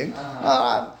state of being.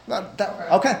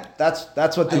 Okay,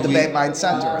 that's what the debate might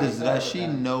center. Does Rashi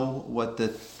know what the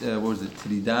what was it?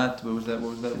 Tridat? What was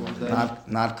that?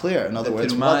 Not clear. In other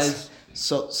words,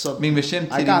 so I mean, B'Shem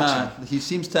Tirima, he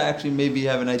seems to actually maybe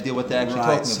have an idea what they're actually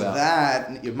talking about.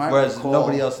 That you might whereas recall,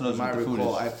 nobody else knows what the food is.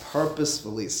 I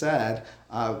purposefully said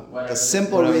the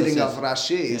simple reading of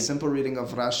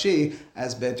Rashi,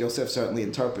 as Bet Yosef certainly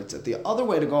interprets it. The other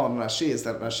way to go on Rashi is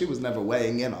that Rashi was never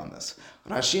weighing in on this.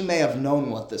 Rashi may have known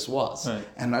what this was,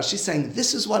 and Rashi's saying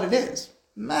this is what it is.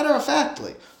 Matter of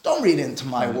factly, don't read into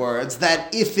my words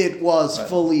that if it was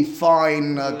fully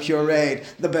fine, pureed,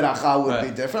 the Berakhah would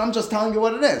be different. I'm just telling you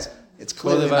what it is. It's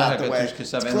clearly not the way.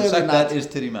 It's clearly not. That is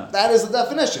tirima. That is the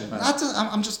definition.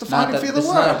 I'm just defining for you the word.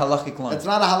 It's not a halachic line. It's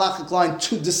not a halachic line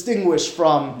to distinguish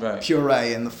from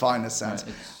puree in the finest sense.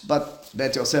 But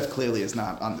Bet Yosef clearly is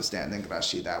not understanding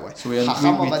Rashi that way. So we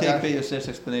take Bet Yosef's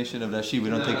explanation of Rashi. We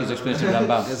don't take his explanation of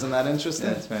Rambam. Isn't that interesting?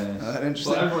 Yeah, that's right. That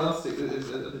interesting? Well, everyone else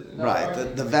is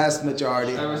right. The vast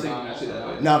majority. Everyone's thinking Rashi that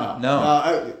way.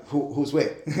 No. Who's we?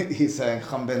 He's saying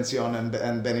Cham Ben Sion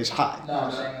and Ben Ish Chai. No,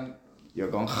 I'm saying. You're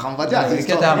going Cham Vadia. We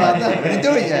didn't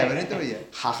do it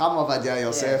yet. Chacham Avadia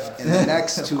Yosef in the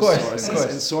next two sources.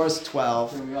 In source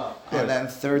 12, and then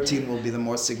 13 will be the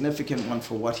more significant one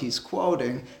for what he's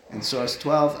quoting in source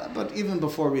 12. But even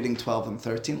before reading 12 and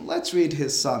 13, let's read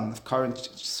his son, the current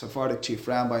Sephardic chief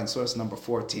rabbi, in source number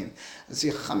 14. See,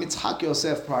 Cham Yitzhak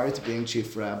Yosef, prior to being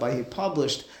chief rabbi, he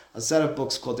published a set of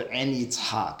books called En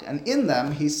Yitzhak. And in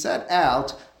them, he set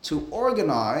out to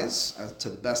organize, to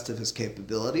the best of his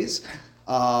capabilities,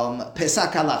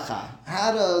 Pesach Halakhah.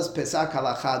 How does Pesach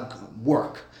Halakhah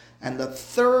work? And the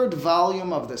third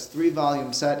volume of this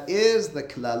 3-volume set is the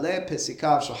Klale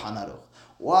Pesikav Shulchan Aruch.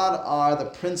 What are the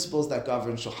principles that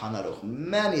govern Shulchan Aruch?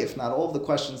 Many, if not all of the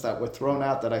questions that were thrown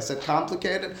out that I said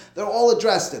complicated, they're all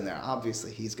addressed in there.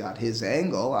 Obviously, he's got his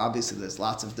angle. Obviously, there's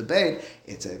lots of debate.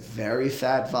 It's a very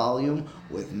fat volume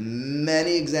with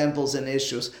many examples and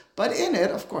issues. But in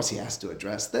it, of course, he has to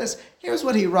address this. Here's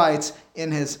what he writes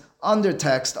in his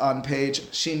undertext on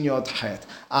page Shin Yod Het.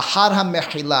 Ahar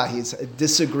ha-mechila, he's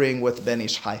disagreeing with Ben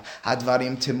Ish Chai.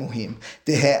 Hadvarim timuhim.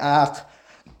 Dehe'ach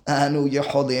אנו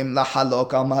יכולים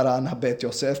לחלוק על מרן הבית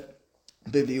יוסף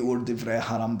בביאור דברי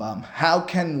הרמב"ם. How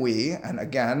can we, and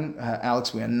again,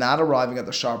 Alex, we are not arriving at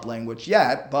the sharp language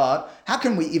yet, but how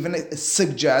can we even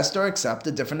suggest or accept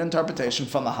a different interpretation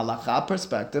from a halakha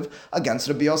perspective against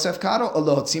Rabbi Yosef Karo? או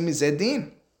להוציא מזה דין?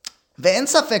 ואין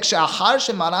ספק שאחר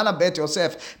שמרן הבית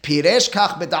יוסף פירש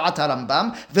כך בדעת הרמב"ם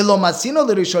ולא מצינו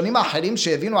לראשונים אחרים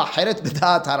שהבינו אחרת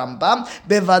בדעת הרמב"ם,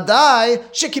 בוודאי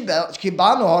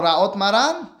שקיבלנו הוראות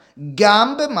מרן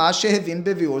גם במה שהבין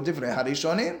בביאור דברי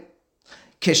הראשונים.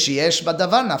 כשיש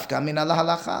בדבר נפקא מינה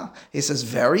להלכה. He says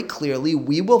very clearly,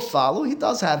 we will follow. He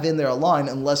does have in there a line,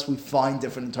 unless we find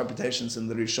different interpretations in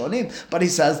the Rishonim. But he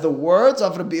says the words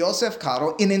of Rabbi Yosef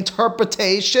Karo in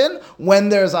interpretation, when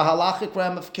there's a halachic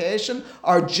ramification,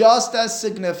 are just as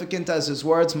significant as his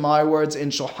words, my words in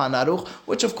Shulchan Aruch,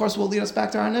 which of course will lead us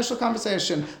back to our initial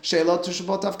conversation. Sheilot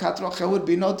Tushbot of Katrocha would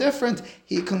be no different.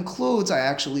 He concludes, I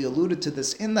actually alluded to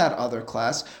this in that other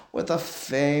class, with a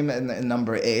in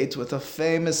number 8, with a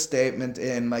famous statement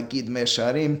in Magid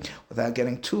Mesharim, without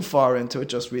getting too far into it,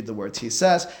 just read the words. He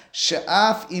says,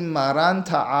 She'af imaran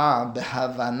ta'a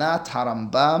behavanat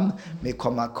harambam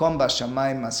mikomakom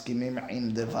b'shamayim maskimim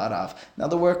im devarav. Now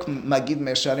the work Magid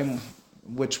Mesharim,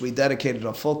 which we dedicated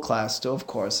a full class to, of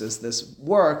course, is this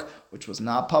work which was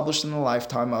not published in the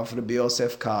lifetime of Rabbi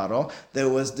Yosef Karo. There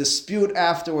was dispute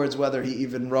afterwards whether he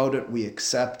even wrote it. We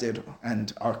accepted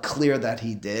and are clear that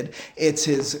he did. It's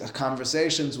his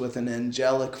conversations with an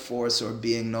angelic force or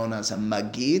being known as a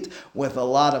Magid, with a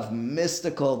lot of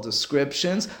mystical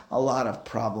descriptions, a lot of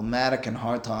problematic and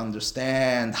hard to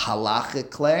understand halachic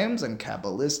claims and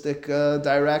Kabbalistic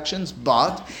directions.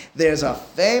 But there's a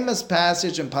famous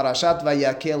passage in Parashat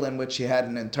Vayakil in which he had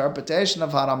an interpretation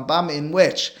of Harambam in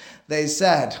which they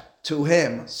said to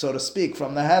him, so to speak,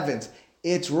 from the heavens,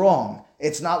 it's wrong.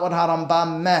 It's not what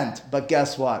Harambam meant. But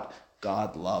guess what?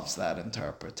 God loves that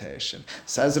interpretation.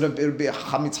 Says Rabbi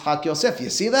Yitzhak Yosef. You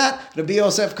see that? Rabbi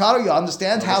Yosef Karo, you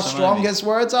understand how strong his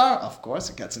words are? Of course,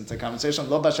 it gets into conversation.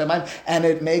 Lo b'shamayim. And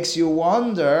it makes you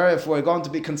wonder if we're going to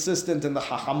be consistent in the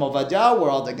Chacham Ovadia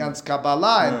world against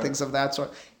Kabbalah and things of that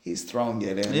sort. He's throwing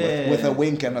it in with a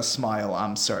wink and a smile,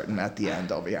 I'm certain, at the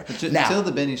end over here. Now, till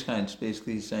the Ben Ish Chai is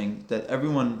basically saying that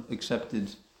everyone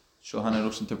accepted Shulchan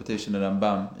Aruch's interpretation of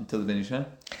Rambam until the Ben Ish Chai?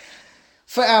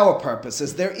 For our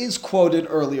purposes, there is quoted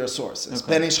earlier sources.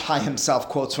 Okay. Ben Ish Chai himself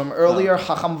quotes from earlier.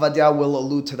 Chacham Vadia will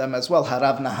allude to them as well.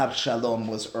 Harav Nahar Shalom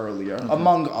was earlier,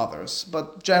 among others.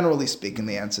 But generally speaking,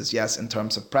 the answer is yes in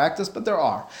terms of practice, but there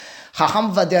are.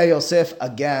 Chacham Vadia Yosef,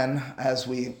 again, as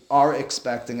we are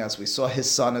expecting, as we saw,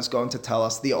 his son is going to tell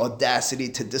us the audacity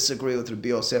to disagree with Rabbi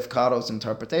Yosef Karo's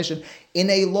interpretation in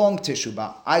a long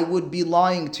teshubah. I would be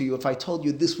lying to you if I told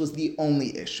you this was the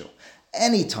only issue.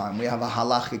 Anytime we have a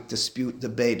halachic dispute,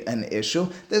 debate, and issue,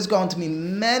 there's going to be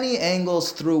many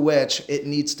angles through which it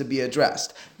needs to be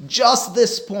addressed. Just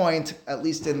this point, at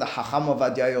least in the Chacham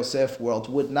Ovadia Yosef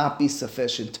world, would not be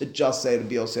sufficient to just say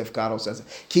Rabbi Yosef Karo says it.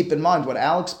 Keep in mind what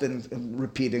Alex been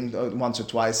repeating once or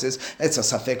twice is it's a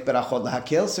Safek Berachot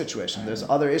Lahakil situation. There's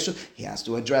other issues. He has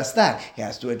to address that. He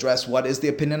has to address what is the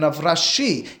opinion of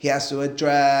Rashi. He has to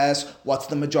address what's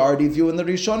the majority view in the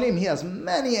Rishonim. He has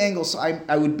many angles. So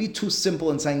I would be too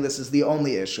simple in saying this is the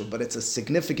only issue, but it's a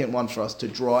significant one for us to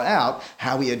draw out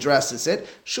how he addresses it.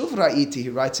 Shuv Ra'iti, he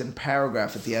writes in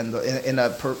paragraph at the end, in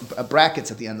a brackets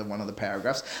at the end of one of the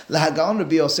paragraphs, Lahagaon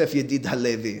Rabbi Yosef Yedid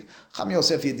Halevi. Cham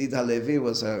Yosef Yedid Halevi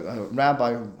was a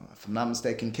rabbi, if I'm not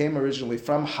mistaken, came originally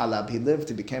from Halab.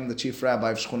 He became the chief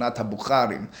rabbi of Shchunat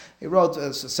HaBukharim. He wrote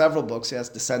several books. He has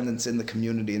descendants in the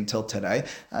community until today.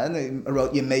 And he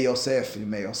wrote Yemei Yosef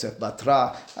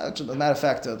Batra. As a matter of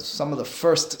fact, some of the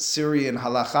first Syrian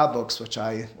Halakhah books, which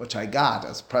I got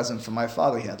as a present from my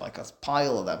father, he had like a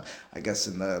pile of them, I guess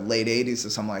in the late 80s or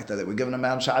something like that were given him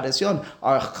out Sha'ad Esyon,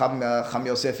 are Cham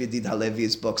Yosef Yedid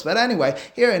Halevi's books. But anyway,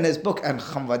 here in his book, and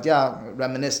Cham Vadia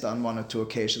reminisced on one or two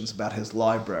occasions about his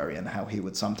library and how he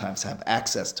would sometimes have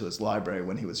access to his library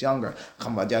when he was younger.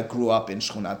 Cham Vadia grew up in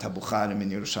Shchunat HaBukharim in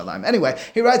Yerushalayim. Anyway,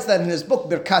 he writes that in his book,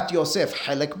 Birkat Yosef,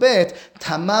 Chelek Bet,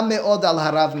 Tamam me'od al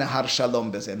harav Nahar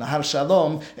Shalom beze. Nahar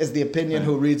Shalom is the opinion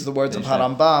who reads the words of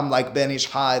Harambam, like Ben Ish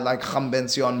Chai, like Cham Ben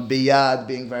Zion, Biyad,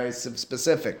 being very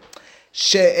specific.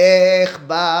 שאיך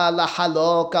בא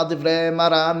לחלוק על דברי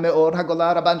מרן מאור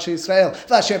הגולה רבן של ישראל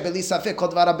ואשר בלי ספק כל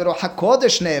דבריו ברוח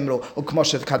הקודש נאמרו וכמו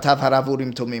שכתב הרב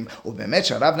אורים תומים ובאמת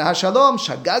שהרב נהר שלום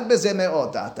שגג בזה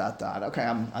מאוד Okay,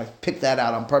 I picked that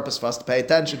out on purpose for us to pay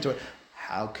attention to it.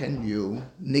 How can you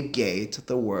negate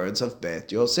the words of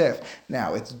Bet Yosef?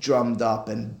 Now, it's drummed up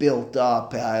and built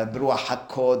up, Ruach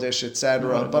HaKodesh,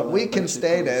 etc. But we can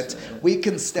state it, we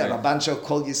can state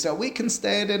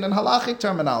it in halachic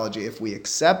terminology. If we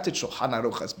accepted Shulchan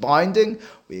Aruch as binding,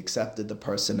 we accepted the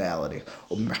personality.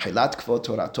 U'm'chilat kvod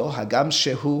Torato, hagam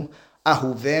shehu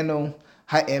ahuvenu,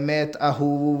 ha'emet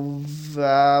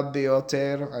ahuva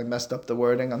bioter. I messed up the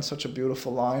wording on such a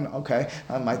beautiful line. Okay,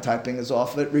 my typing is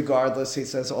off. But regardless, he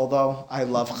says, although I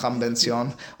love Cham Ben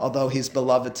Zion, although he's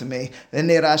beloved to me,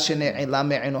 ונראה שנעלה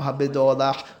מעינו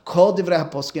הבדולח כל דברי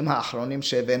הפוסקים האחרונים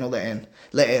שהבאנו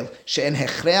לאל, שאין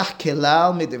הכרח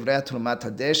כלל מדברי תרומת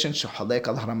הדשן שחולק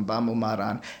על הרמב"ם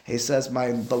ומרן. He says,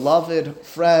 my beloved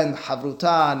friend,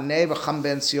 Havruta, neighbor Cham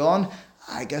Ben Zion,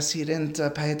 I guess he didn't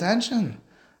pay attention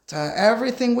to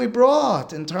everything we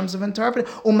brought in terms of interpreting.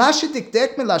 ומה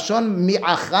שדקדק מלשון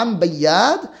מיעכם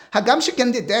ביד, הגם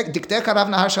שכן דקדק הרב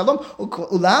נהר שלום,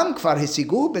 אולם כבר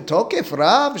השיגו בתוקף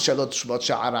רב שלא תשובות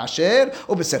שער אשר,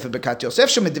 ובספר ברכת יוסף,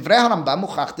 שמדברי הרמב"ם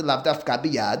מוכח לאו דווקא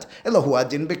ביד, אלא הוא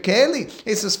הדין בכלי.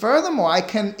 He says, furthermore, I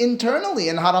can internally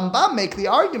in Harambam make the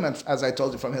argument, as I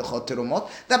told you from Hilchot Terumot,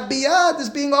 that biyad is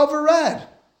being overread.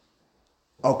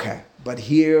 Okay, but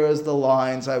here's the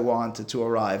lines I wanted to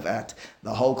arrive at.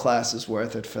 The whole class is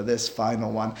worth it for this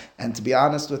final one. And to be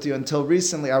honest with you, until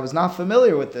recently, I was not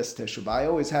familiar with this teshuvah. I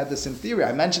always had this in theory.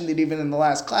 I mentioned it even in the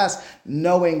last class,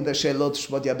 knowing the Sheilot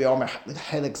Shvot Yabi Omer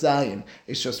Chelik Zayin.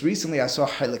 It's just recently I saw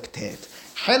Chelik Tet.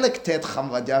 Chelik Tet Cham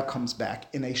Vadia comes back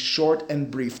in a short and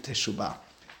brief teshuvah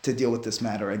to deal with this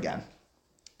matter again.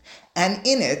 And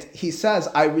in it, he says,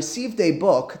 I received a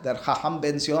book that Chacham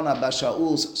Ben Zion Abba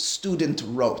Shaul's student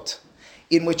wrote,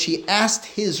 in which he asked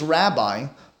his rabbi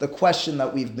the question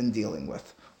that we've been dealing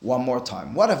with. One more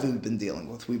time. What have we been dealing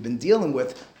with? We've been dealing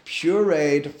with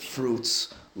pureed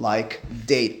fruits like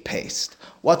date paste.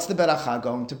 What's the Berakhah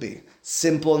going to be?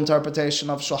 Simple interpretation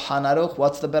of Shulchan Aruch.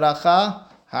 What's the Berakhah?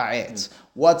 Ha'etz.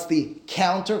 What's the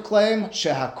counterclaim?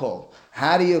 Shehakol.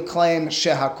 How do you claim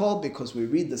Shehakol? Because we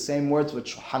read the same words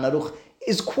which Shulchan Aruch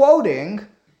is quoting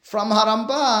from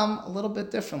Harambam a little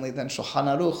bit differently than Shulchan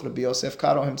Aruch, Rabbi Yosef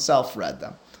Karo himself read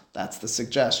them. That's the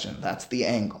suggestion. That's the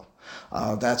angle.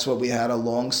 That's what we had a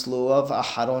long slew of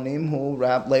Aharonim, who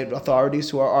late authorities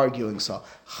who are arguing. So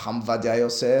Cham Vadia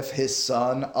Yosef, his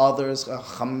son, others,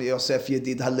 Cham Yosef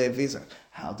Yedid Halevi.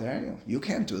 How dare you? You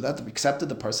can't do that. They've accepted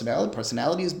the personality.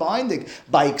 Personality is binding.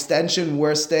 By extension,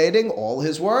 we're stating all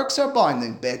his works are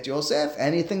binding. Bet Yosef,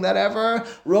 anything that ever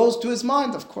rose to his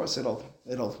mind, of course it'll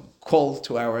call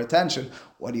to our attention.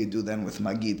 What do you do then with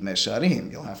Magid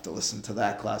Mesharim? You'll have to listen to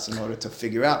that class in order to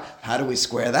figure out how do we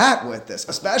square that with this,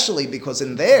 especially because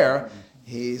in there,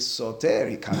 he's soter,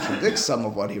 he contradicts some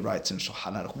of what he writes in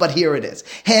Shulchan Aruch. But here it is.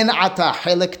 Hen ata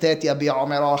helek tet yabi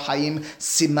omer or hayim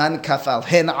siman kafal.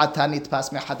 Hen ata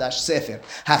nitpas mehadash sefer.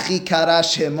 Hachi kara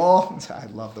shemo. I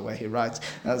love the way he writes.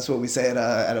 That's what we say at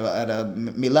a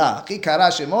milah. Hachi kara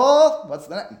shemo. What's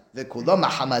that? V'kulo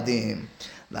mahamadim.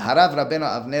 L'harav Rabbeinu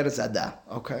Avner Zada.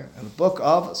 Okay. In the book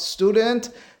of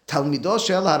student Talmido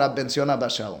shel Harab Ben Zion Abba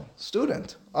Shalom.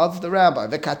 Student of the rabbi.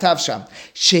 V'katav sham.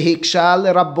 Shehiksha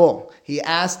l'rabbo. He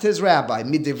asked his rabbi,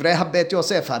 Midivrei Bet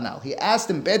Yosef Hanal. He asked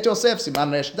him, Bet Yosef,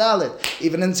 Siman Resh Dalet,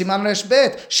 even in Siman Resh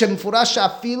Bet, Shemfurash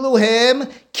Afilu Hem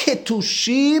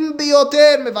Ketushim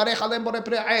Bioter Mevarech Alem Borei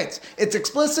Purée. It's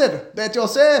explicit, Bet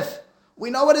Yosef.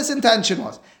 We know what his intention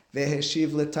was.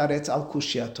 Veheshiv letaretz al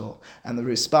kushiato. And the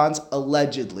response,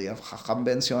 allegedly, of Chacham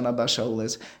Ben Zion Abba Shaul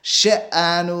is,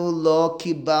 She'anu lo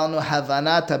kibalnu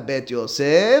havanata Bet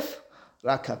Yosef,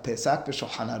 rak haPesach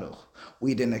b'Shulchan Aruch.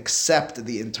 We didn't accept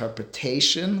the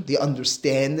interpretation, the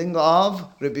understanding of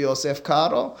Rabbi Yosef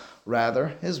Karo,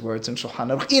 rather his words in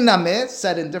Shulchan Aruch. Inameh,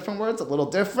 said in different words, a little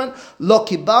different. Lo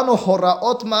kibanu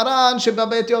horaot maran sheba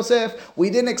Bet Yosef. We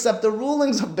didn't accept the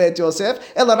rulings of Bet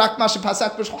Yosef. Ela rak ma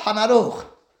shepasak b'Shulchan Aruch.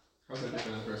 How's that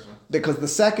different than the first one? Because the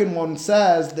second one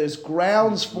says there's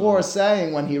grounds for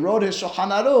saying when he wrote his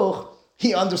Shulchan Aruch,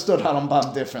 he understood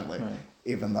Harambam differently, Right.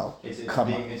 even though It's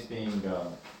being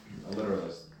a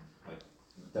literalist, like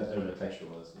that or the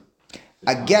textualist.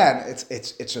 Again,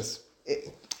 it's just.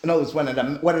 In other words,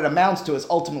 what it amounts to is,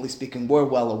 ultimately speaking, we're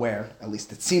well aware, at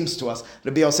least it seems to us,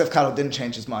 Rabbi Yosef Karo didn't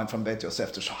change his mind from Bet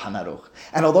Yosef to Shulchan Aruch.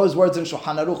 And although his words in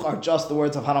Shulchan Aruch are just the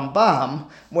words of Harambam,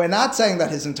 we're not saying that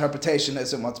his interpretation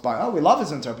isn't what's by. Oh, we love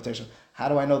his interpretation. How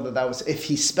do I know that was, if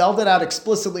he spelled it out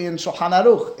explicitly in Shulchan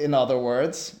Aruch, in other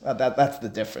words, that's the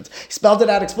difference. He spelled it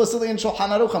out explicitly in Shulchan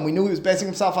Aruch, and we knew he was basing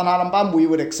himself on Harambam, we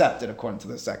would accept it according to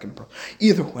the second pro.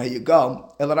 Either way you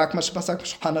go, El Rak Mashpasak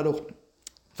Shulchan Aruch.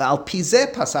 ועל פי זה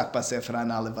פסק בספר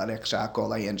הנ"ל לברך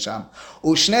שהכל עיין שם.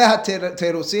 ושני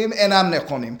התירוצים אינם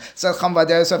נכונים. said Chacham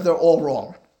Vadia Yosef, they're all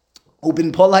wrong.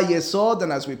 Ubin pol hayesod,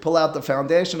 and as we pull out the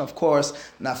foundation, of course,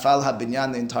 nafal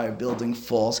habinyan, the entire building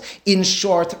falls. In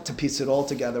short, to piece it all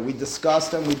together, we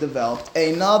discussed and we developed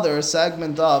another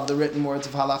segment of the written words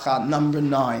of Halakhah, number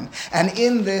 9. And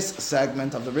in this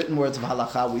segment of the written words of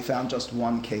Halakhah, we found just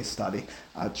one case study.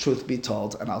 Truth be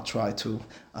told, and I'll try to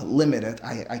limit it.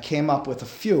 I came up with a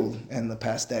few in the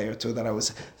past day or two that I was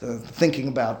thinking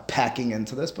about packing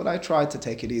into this, but I tried to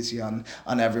take it easy on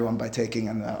everyone by taking,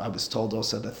 and I was told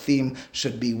also the theme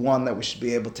should be one that we should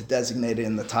be able to designate it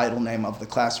in the title name of the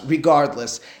class.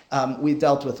 Regardless, we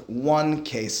dealt with one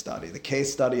case study, the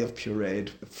case study of pureed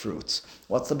fruits.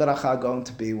 What's the Berakhah going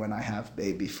to be when I have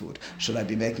baby food? Should I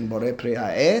be making Borei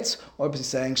Purée or be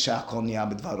saying Shakol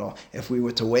Niya B'dvaro? If we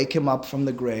were to wake him up from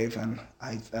the grave, and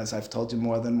as I've told you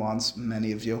more than once,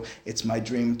 many of you, it's my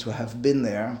dream to have been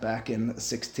there back in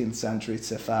 16th century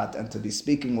Tzefat and to be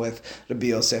speaking with Rabbi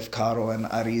Yosef Karo and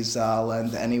Arizal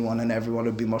and anyone and everyone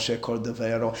would be Moshe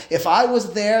Cordovero. If I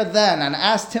was there then and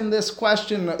asked him this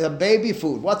question, baby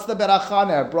food, what's the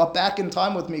Berakhah? I brought back in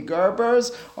time with me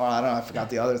Gerber's, or I don't know, I forgot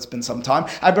the other, it's been some time.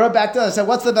 I brought back to I said,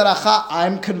 what's the Berakhah?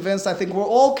 I'm convinced, I think we're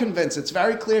all convinced. It's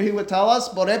very clear he would tell us,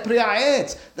 Borei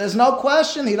Purée. There's no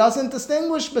question. He doesn't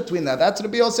distinguish between that. That's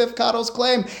Rabbi Yosef Karo's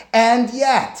claim. And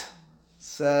yet,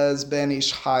 says Ben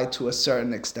Ish Chai to a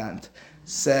certain extent,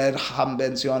 said Chacham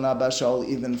Ben Zion Abba Shaul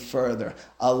even further,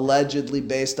 allegedly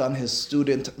based on his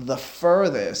student the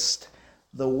furthest,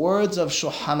 the words of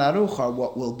Shulchan Aruch are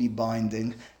what will be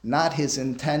binding, not his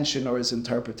intention or his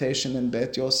interpretation in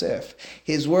Bet Yosef.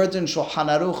 His words in Shulchan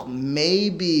Aruch may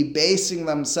be basing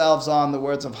themselves on the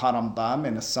words of Harambam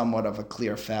in a somewhat of a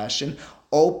clear fashion.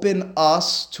 Open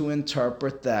us to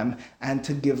interpret them and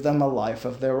to give them a life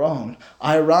of their own.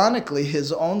 Ironically,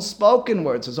 his own spoken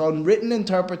words, his own written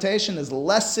interpretation is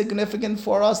less significant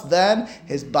for us than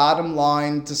his bottom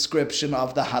line description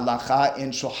of the Halakhah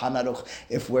in Shulchan Aruch.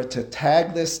 If we're to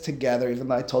tag this together, even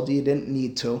though I told you you didn't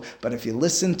need to, but if you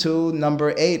listen to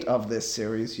number 8 of this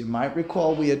series, you might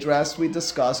recall we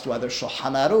discussed whether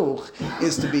Shulchan Aruch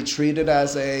is to be treated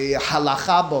as a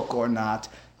Halakhah book or not.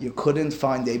 You couldn't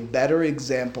find a better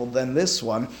example than this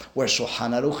one, where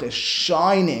Shulchan Aruch is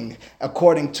shining,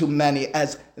 according to many,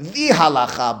 as the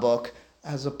Halakhah book,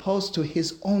 as opposed to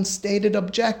his own stated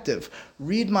objective.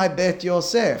 Read my Bet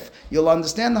Yosef. You'll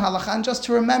understand the halakha, and just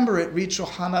to remember it, read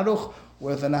Shulchan Aruch,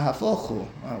 where the Nahafochu,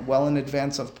 well in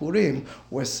advance of Purim,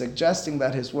 we're suggesting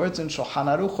that his words in Shulchan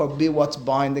Aruch will be what's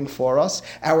binding for us.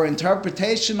 Our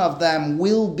interpretation of them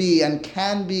will be and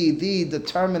can be the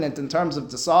determinant in terms of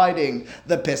deciding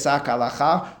the Pesach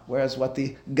Halakhah, whereas what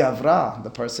the Gavra, the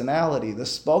personality, the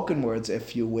spoken words,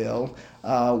 if you will,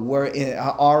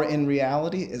 are in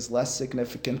reality is less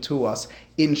significant to us.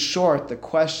 In short, the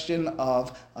question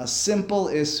of a simple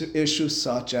issue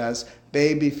such as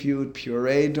baby food,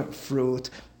 pureed fruit,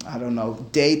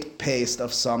 date paste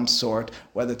of some sort,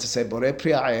 whether to say Borei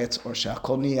Pri'ayetz or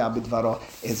She'akol Niya Bidvaro,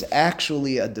 is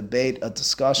actually a debate, a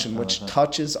discussion which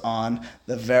touches on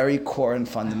the very core and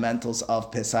fundamentals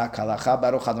of Pesach Halakhah.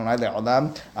 Baruch Adonai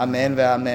Le'olam. Amen ve'amen.